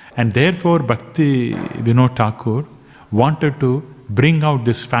 And therefore Bhakti Vinod Thakur wanted to bring out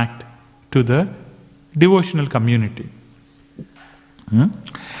this fact to the devotional community.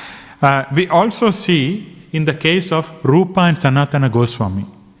 We also see in the case of Rupa and Sanatana Goswami,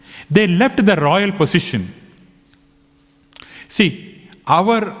 they left the royal position. See,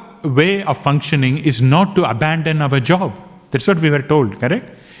 our way of functioning is not to abandon our job. That's what we were told,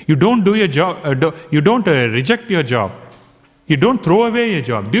 correct? You don't do your job, you don't reject your job. You don't throw away your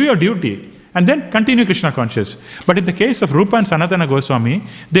job. Do your duty and then continue Krishna conscious. But in the case of Rupa and Sanatana Goswami,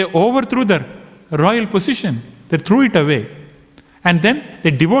 they overthrew the royal position. They threw it away. And then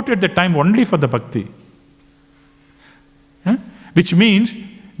they devoted the time only for the bhakti. Which means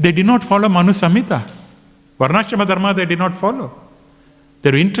they did not follow Manu Samhita. Varnashrama Dharma they did not follow.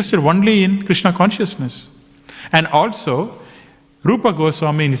 They were interested only in Krishna consciousness. And also, Rupa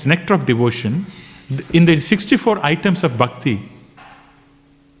Goswami in his Nectar of Devotion, in the 64 items of bhakti,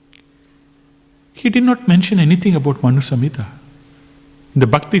 he did not mention anything about Manu Samhita. In the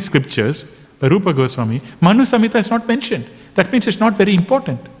bhakti scriptures, by Rupa Goswami, Manu Samhita is not mentioned. That means it's not very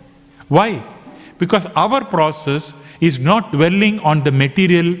important. Why? Because our process is not dwelling on the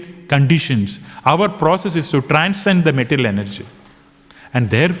material conditions. Our process is to transcend the material energy. And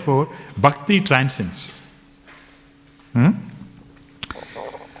therefore, bhakti transcends.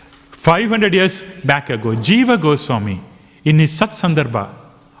 500 years back ago, Jiva Goswami, in his Sat Sandarbha,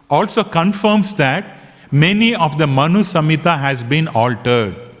 also confirms that many of the Manu Samhita has been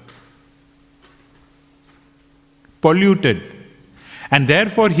altered, polluted. And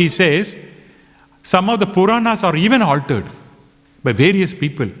therefore he says, some of the Puranas are even altered by various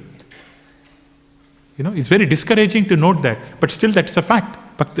people. It's very discouraging to note that, but still that's a fact.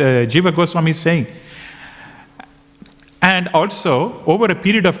 But Jiva Goswami is saying. And also, over a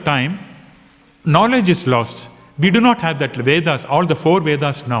period of time, knowledge is lost. We do not have that Vedas, all the 4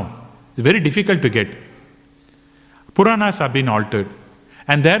 Vedas now. It's very difficult to get. Puranas have been altered.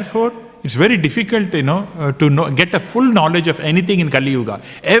 And therefore, it's very difficult, to get a full knowledge of anything in Kali Yuga.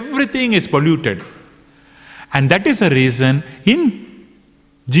 Everything is polluted. And that is the reason in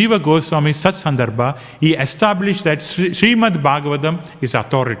Jiva Goswami Sat Sandarbha, he established that Srimad Bhagavatam is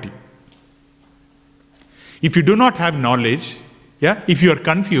authority. If you do not have knowledge, if you are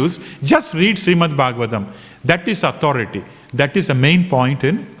confused, just read Srimad Bhagavatam. That is authority. That is the main point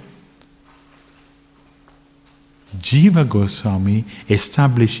in Jiva Goswami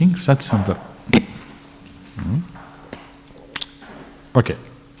establishing Sat Sandarbha. Okay.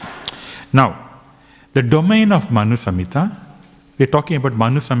 Now, the domain of Manu Samhita, we are talking about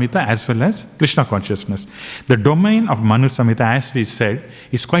Manu Samhita as well as Krishna consciousness. The domain of Manu Samhita, as we said,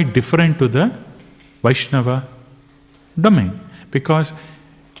 is quite different to the Vaishnava domain. Because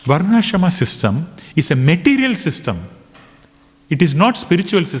Varnashrama system is a material system. It is not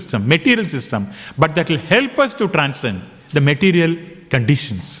spiritual system, material system. But that will help us to transcend the material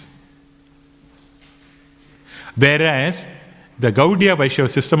conditions. Whereas the Gaudiya Vaishnava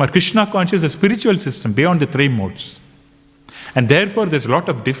system or Krishna conscious is a spiritual system beyond the 3 modes. And therefore there's a lot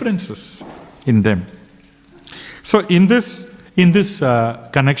of differences in them. So in this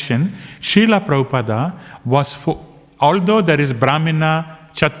connection, Srila Prabhupada was although there is Brahmana,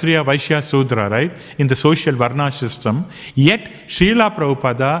 Kshatriya, Vaishya, Sudra, right, in the social Varna system, yet Srila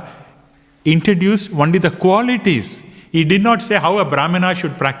Prabhupada introduced only the qualities. He did not say how a Brahmana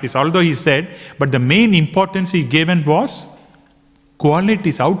should practice, although he said, but the main importance he given was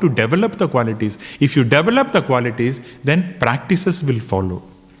qualities, how to develop the qualities. If you develop the qualities, then practices will follow.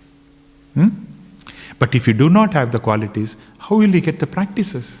 But if you do not have the qualities, how will you get the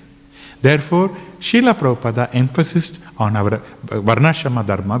practices? Therefore, Srila Prabhupada emphasized on our Varnashrama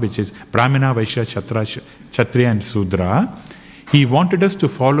Dharma, which is Brahmana, Vaishya, Kshatriya and Sudra. He wanted us to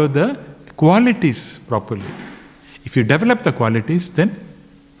follow the qualities properly. If you develop the qualities, then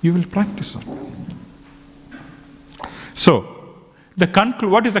you will practice on. So,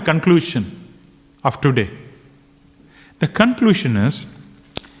 what is the conclusion of today? The conclusion is,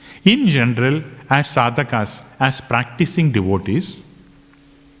 in general, as sadhakas, as practicing devotees,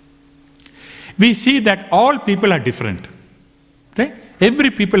 we see that all people are different. Right?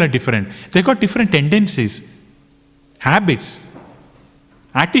 Every people are different. They got different tendencies, habits,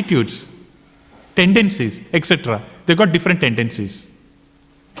 attitudes, tendencies, etc. They got different tendencies.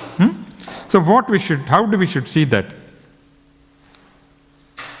 So how do we should see that?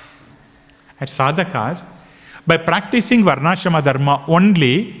 At sadhakas, by practicing Varnashrama Dharma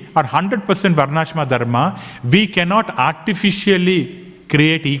only, or 100% Varnashrama Dharma, we cannot artificially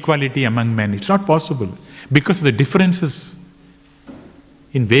create equality among men. It's not possible. Because of the differences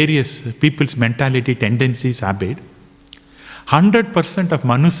in various people's mentality, tendencies, habit, 100% of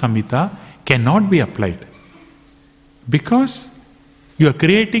Manu Samhita cannot be applied. Because you are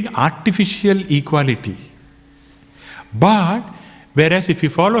creating artificial equality. But whereas if you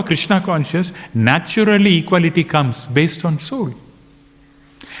follow Krishna conscious, naturally equality comes based on soul.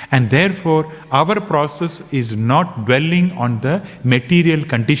 And therefore, our process is not dwelling on the material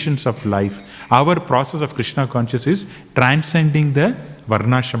conditions of life. Our process of Krishna conscious is transcending the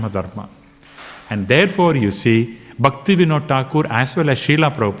Varnashrama Dharma. And therefore, you see, Bhakti Vinod Thakur as well as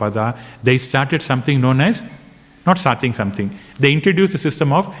Srila Prabhupada, they started something known as, not starting something, they introduced a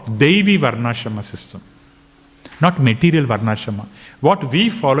system of Devi Varnashrama system. Not material Varnashrama. What we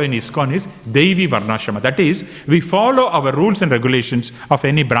follow in ISKCON is Devi Varnashrama. That is, we follow our rules and regulations of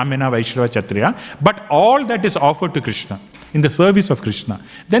any Brahmana, Vaishnava, Kshatriya, but all that is offered to Krishna, in the service of Krishna.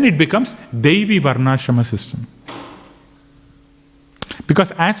 Then it becomes Devi Varnashrama system.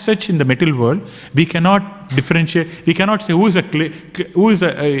 Because as such in the material world, we cannot differentiate, we cannot say who is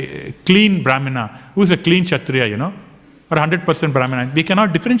a clean Brahmana, who is a clean Kshatriya, or 100% Brahmana. We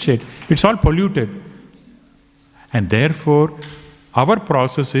cannot differentiate. It's all polluted. And therefore, our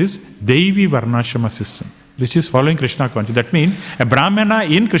process is Devi Varnashrama system, which is following Krishna conscious. That means a Brahmana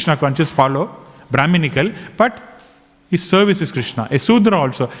in Krishna conscious follow Brahminical, but his service is Krishna. A Sudra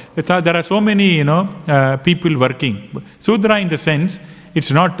also. There are so many, people working. Sudra in the sense, it's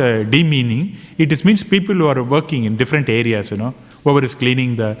not demeaning. It means people who are working in different areas, Whoever is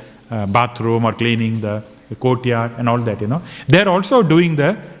cleaning the bathroom or cleaning the courtyard and all that, They're also doing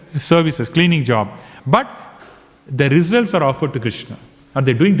the services, cleaning job. But the results are offered to Krishna. Or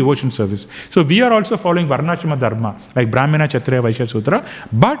they're doing devotion service. So we are also following Varnashrama Dharma, like Brahmana, Kshatriya, Vaishya, Sudra,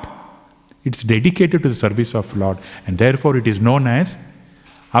 but it's dedicated to the service of Lord. And therefore it is known as,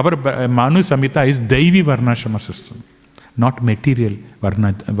 our Manu Samhita is Devi Varnashrama system, not material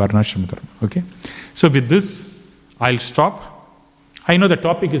Varnashrama Dharma. Okay? So with this, I'll stop. I know the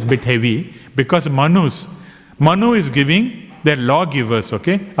topic is a bit heavy, because Manu is giving, they're lawgivers,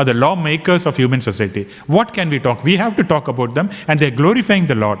 okay, are the lawmakers of human society. What can we talk? We have to talk about them, and they're glorifying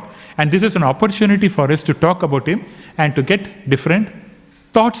the Lord. And this is an opportunity for us to talk about Him and to get different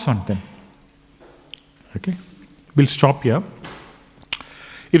thoughts on them. Okay, we'll stop here.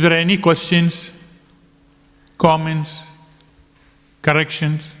 If there are any questions, comments,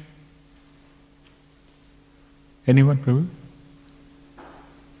 corrections, anyone, Prabhu?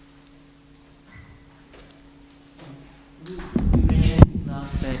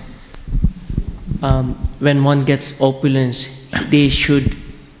 That when one gets opulence, they should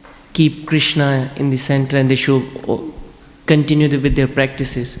keep Krishna in the center and they should continue with their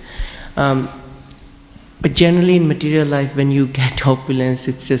practices. But generally in material life, when you get opulence,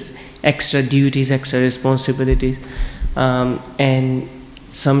 it's just extra duties, extra responsibilities. And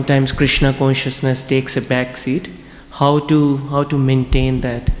sometimes Krishna consciousness takes a back seat. How to maintain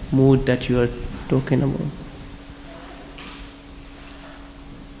that mood that you are talking about?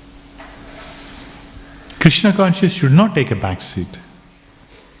 Krishna consciousness should not take a back seat.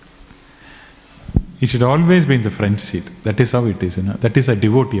 It should always be in the front seat. That is how it is. That is a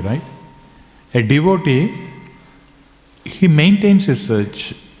devotee, right? A devotee, he maintains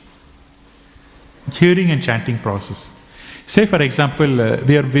his hearing and chanting process. Say, for example,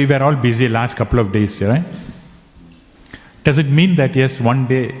 we were all busy last couple of days, right? Does it mean that yes, one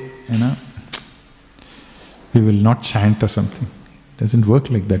day, we will not chant or something? It doesn't work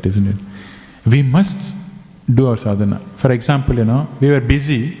like that, isn't it? We must do our sadhana. For example, we were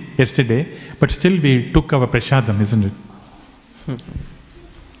busy yesterday, but still we took our prasadam, isn't it?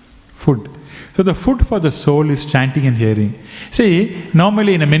 Food. So the food for the soul is chanting and hearing. See,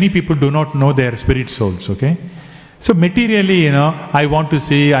 normally many people do not know their spirit souls, okay? So materially, I want to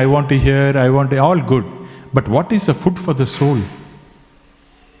see, I want to hear, all good. But what is the food for the soul?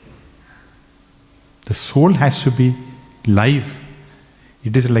 The soul has to be live.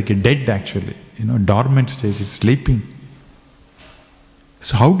 It is like a dead actually, dormant stage, it's sleeping.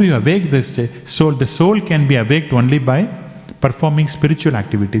 So how do you awake this soul? The soul can be awaked only by performing spiritual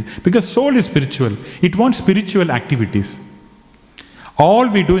activities. Because soul is spiritual. It wants spiritual activities. All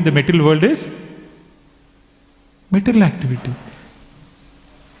we do in the material world is material activity.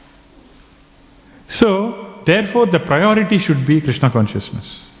 So, therefore, the priority should be Krishna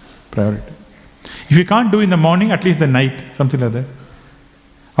consciousness. Priority. If you can't do in the morning, at least the night, something like that.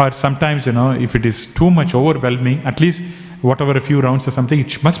 Or sometimes, if it is too much overwhelming, at least whatever a few rounds or something,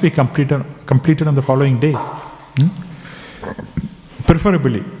 it must be completed on the following day.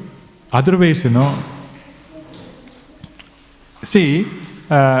 Preferably. Otherwise, see,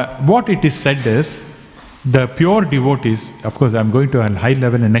 what it is said is, the pure devotees, of course I'm going to a high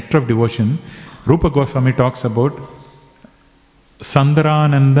level in nectar of devotion, Rupa Goswami talks about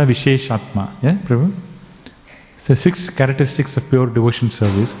Sandrananda Visheshatma. Yeah, Prabhu? So 6 characteristics of pure devotion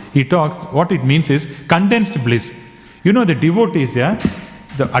service. He talks, what it means is condensed bliss. The devotees,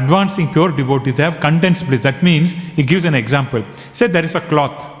 the advancing pure devotees, they have condensed bliss. That means, he gives an example. Say there is a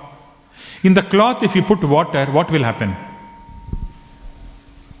cloth. In the cloth, if you put water, what will happen?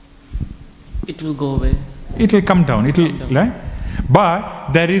 It will go away. It will come down. Right?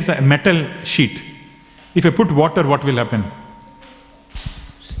 But there is a metal sheet. If you put water, what will happen?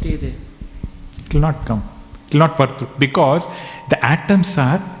 Stay there. It will not come. It will not pass through. Because the atoms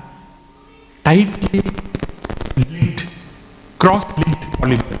are tightly linked, cross-linked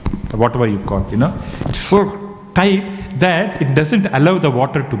polymer, whatever you call it, It's so tight that it doesn't allow the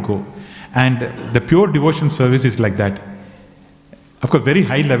water to go. And the pure devotion service is like that. Of course, very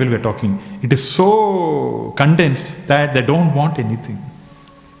high level we're talking. It is so condensed that they don't want anything.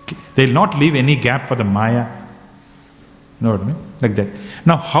 They'll not leave any gap for the Maya. You know what I mean? Like that.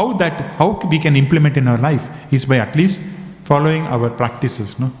 Now, how we can implement in our life is by at least following our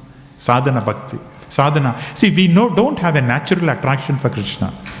practices, Sadhana bhakti. Sadhana. See, we don't have a natural attraction for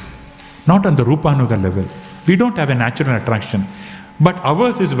Krishna. Not on the Rupanuga level. We don't have a natural attraction. But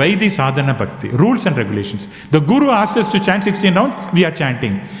ours is Vaidhi Sadhana Bhakti, rules and regulations. The Guru asked us to chant 16 rounds, we are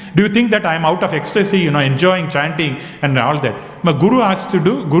chanting. Do you think that I am out of ecstasy, enjoying chanting and all that? My Guru asked to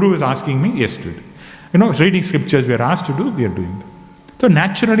do, Guru is asking me, yes to do. Reading scriptures we are asked to do, we are doing that. So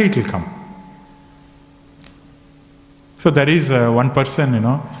naturally it will come. So there is one person,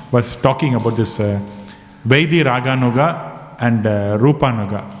 was talking about this Vaidhi Raganuga and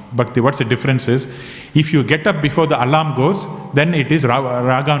Rupanuga Bhakti. What's the difference is, if you get up before the alarm goes, then it is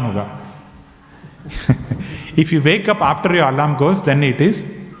Raganuga. If you wake up after your alarm goes, then it is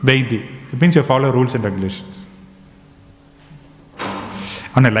Vaidhi. It means you follow rules and regulations.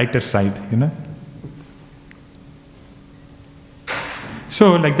 On a lighter side,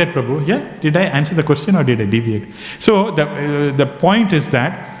 So like that, Prabhu. Yeah? Did I answer the question or did I deviate? So the point is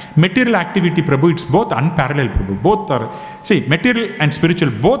that material activity, Prabhu, it's both unparalleled, Prabhu. Both are, see, material and spiritual,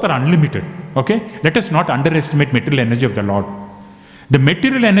 both are unlimited. Okay? Let us not underestimate material energy of the Lord. The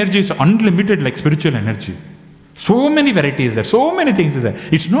material energy is unlimited like spiritual energy. So many varieties there, so many things is there.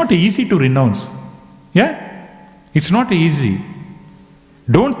 It's not easy to renounce. Yeah? It's not easy.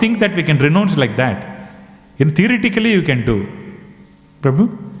 Don't think that we can renounce like that. Theoretically you can do.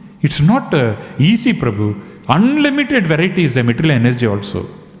 Prabhu, it's not easy, Prabhu. Unlimited variety is the material energy also.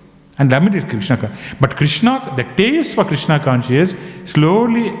 And limited Krishna. But Krishna, the taste for Krishna consciousness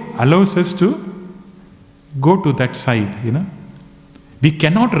slowly allows us to go to that side, We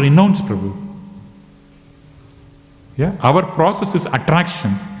cannot renounce, Prabhu. Yeah? Our process is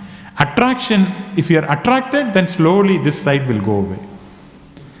attraction. Attraction, if you are attracted, then slowly this side will go away.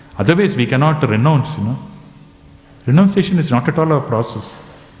 Otherwise, we cannot renounce, Renunciation is not at all our process.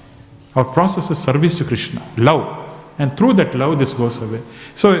 Our process is service to Krishna, love. And through that love, this goes away.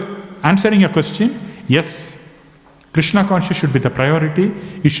 So, answering your question, yes, Krishna consciousness should be the priority.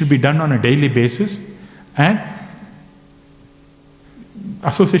 It should be done on a daily basis. And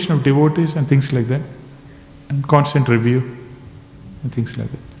association of devotees and things like that. And constant review and things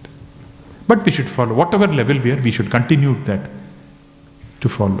like that. But we should follow. Whatever level we are, we should continue that to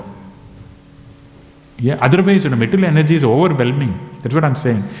follow. Yeah, otherwise, material energy is overwhelming. That's what I'm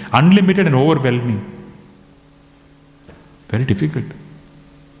saying. Unlimited and overwhelming. Very difficult.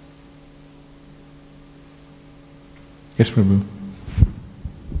 Yes, Prabhu.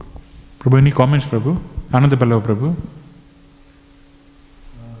 Prabhu, any comments, Prabhu? Ananda Ballava, Prabhu?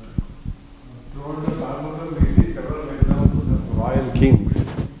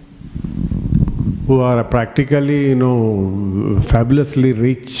 who are practically, fabulously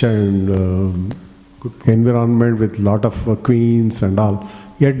rich and environment with lot of queens and all.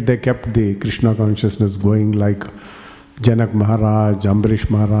 Yet they kept the Krishna consciousness going, like Janak Maharaj, Ambarish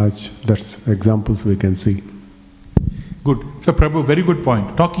Maharaj. That's examples we can see. Good. So Prabhu, very good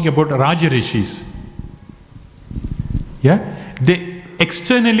point. Talking about Raja Rishis. Yeah?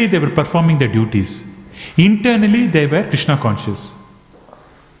 Externally they were performing their duties. Internally they were Krishna conscious.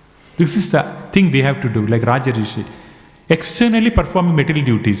 This is the thing we have to do, like Raja Rishi. Externally performing material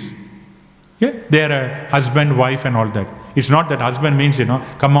duties. Yeah? They are a husband, wife and all that. It's not that husband means,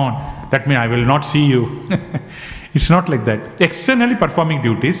 come on, that means I will not see you. It's not like that. Externally performing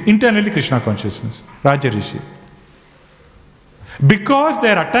duties, internally Krishna consciousness. Raja Rishi. Because they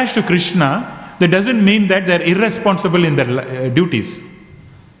are attached to Krishna, that doesn't mean that they are irresponsible in their duties.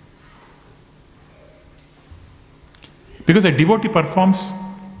 Because a devotee performs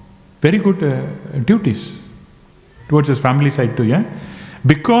very good duties towards his family side too, yeah?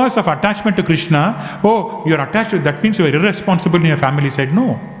 Because of attachment to Krishna, oh, you're attached to, that means you're irresponsible in your family side.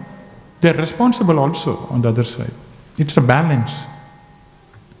 No. They're responsible also on the other side. It's a balance.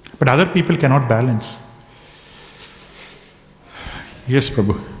 But other people cannot balance. Yes,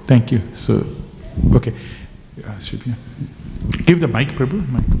 Prabhu. Thank you. So, okay. Give the mic, Prabhu.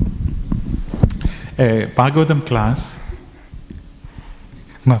 A Bhagavatam class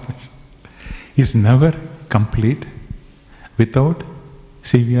is never complete without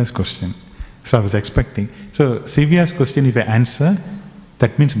Sivia's question. So I was expecting. So Sivia's question, if I answer,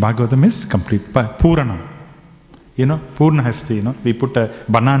 that means Bhagavatam is complete. Puranam. Purna has to, we put a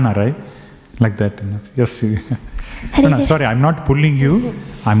banana, right? Like that. Yes. No, sorry, I'm not pulling you.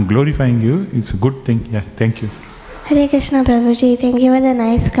 I'm glorifying you. It's a good thing. Yeah, thank you. Hare Krishna Prabhuji, thank you for the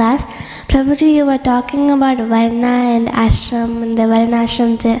nice class. Prabhuji, you were talking about Varna and Ashram and the Varna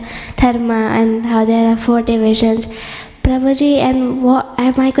Ashram Dharma and how there are 4 divisions. Prabhuji, and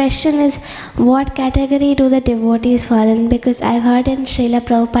my question is, what category do the devotees fall in? Because I've heard in Srila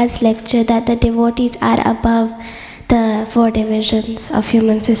Prabhupada's lecture that the devotees are above the 4 divisions of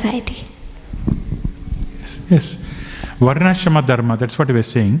human society. Yes. Varnashrama Dharma, that's what we were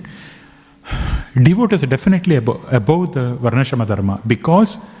saying. Devotees are definitely above the Varnashrama Dharma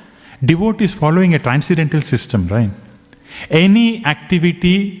because devotees following a transcendental system, right? Any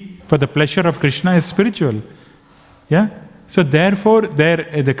activity for the pleasure of Krishna is spiritual. Yeah? So therefore,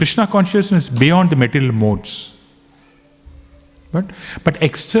 the Krishna consciousness is beyond the material modes. But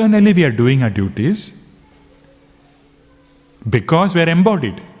externally we are doing our duties because we are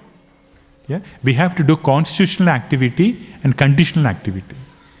embodied. Yeah? We have to do constitutional activity and conditional activity.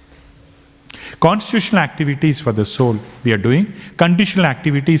 Constitutional activity is for the soul we are doing. Conditional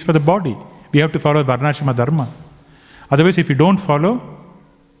activity is for the body. We have to follow Varnashrama Dharma. Otherwise, if we don't follow,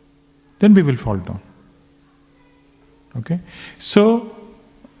 then we will fall down. Okay? So,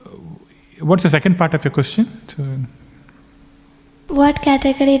 what's the second part of your question? What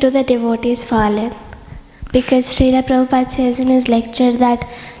category do the devotees fall in? Because Srila Prabhupada says in his lecture that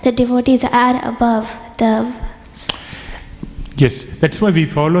the devotees are above the... Yes, that's why we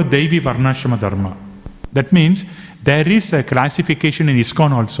follow Devi Varnashrama Dharma. That means there is a classification in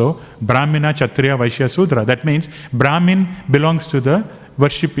ISKCON also, Brahmina, Kshatriya, Vaishya, Sudra. That means Brahmin belongs to the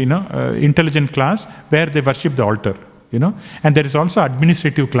worship, intelligent class where they worship the altar. And there is also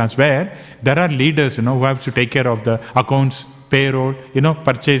administrative class where there are leaders, who have to take care of the accounts, payroll,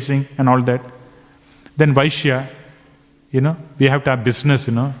 purchasing and all that. Then Vaishya, we have to have business,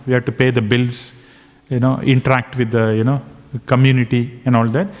 we have to pay the bills, interact with the, community and all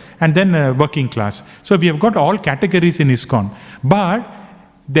that. And then working class. So we have got all categories in ISKCON. But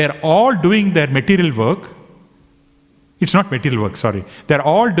they're all doing their material work. It's not material work, sorry. They're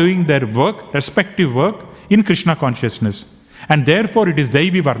all doing their work, respective work, in Krishna consciousness. And therefore it is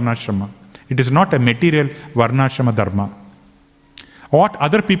Devi Varnashrama. It is not a material Varnashrama Dharma. What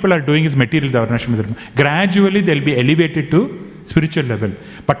other people are doing is material Varnashrama Dharma. Gradually they'll be elevated to spiritual level.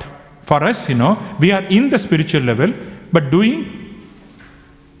 But for us, we are in the spiritual level, but doing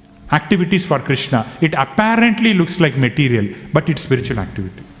activities for Krishna. It apparently looks like material, but it's spiritual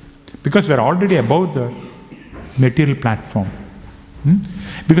activity. Because we're already above the material platform.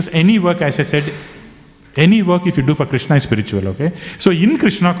 Because any work, as I said, any work if you do for Krishna is spiritual, okay? So in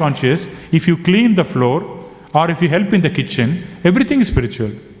Krishna conscious, if you clean the floor or if you help in the kitchen, everything is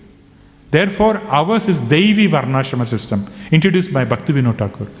spiritual. Therefore, ours is Devi Varnashrama system, introduced by Bhaktivinoda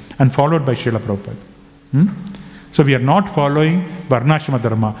Thakur and followed by Srila Prabhupada. So we are not following Varnashrama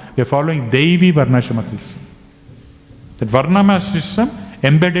Dharma, we are following Devi Varnashrama system. That Varnashrama system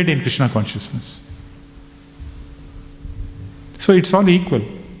embedded in Krishna consciousness. So it's all equal.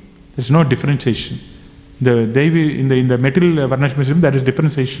 There's no differentiation. The Devi in the material Varnashram there is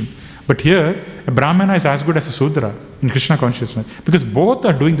differentiation. But here, a Brahmana is as good as a Sudra in Krishna consciousness because both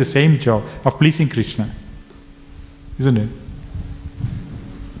are doing the same job of pleasing Krishna. Isn't it?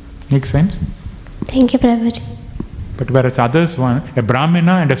 Makes sense? Thank you, Prabhuji. But whereas others one, a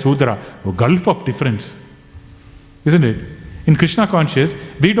Brahmana and a Sudra, a gulf of difference. Isn't it? In Krishna conscious,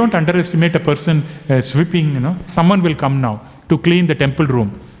 we don't underestimate a person sweeping, someone will come now to clean the temple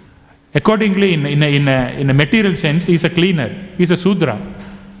room. Accordingly, in a material sense, he is a cleaner, he is a Sudra.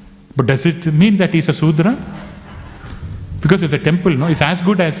 But does it mean that he is a Sudra? Because it's a temple, it's as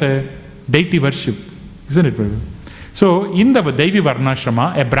good as a deity worship. Isn't it, brother? So, in the Devi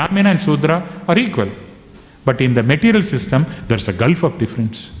Varnashrama, a Brahmana and Sudra are equal. But in the material system, there's a gulf of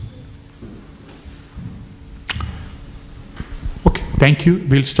difference. Okay, thank you.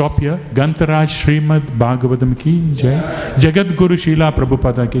 We'll stop here. Gantharaj Srimad Bhagavatam ki jai. Jagat Guru Srila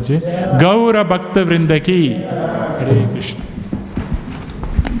Prabhupada ki jai. Gaura Bhakta Vrinda ki. Hare Krishna.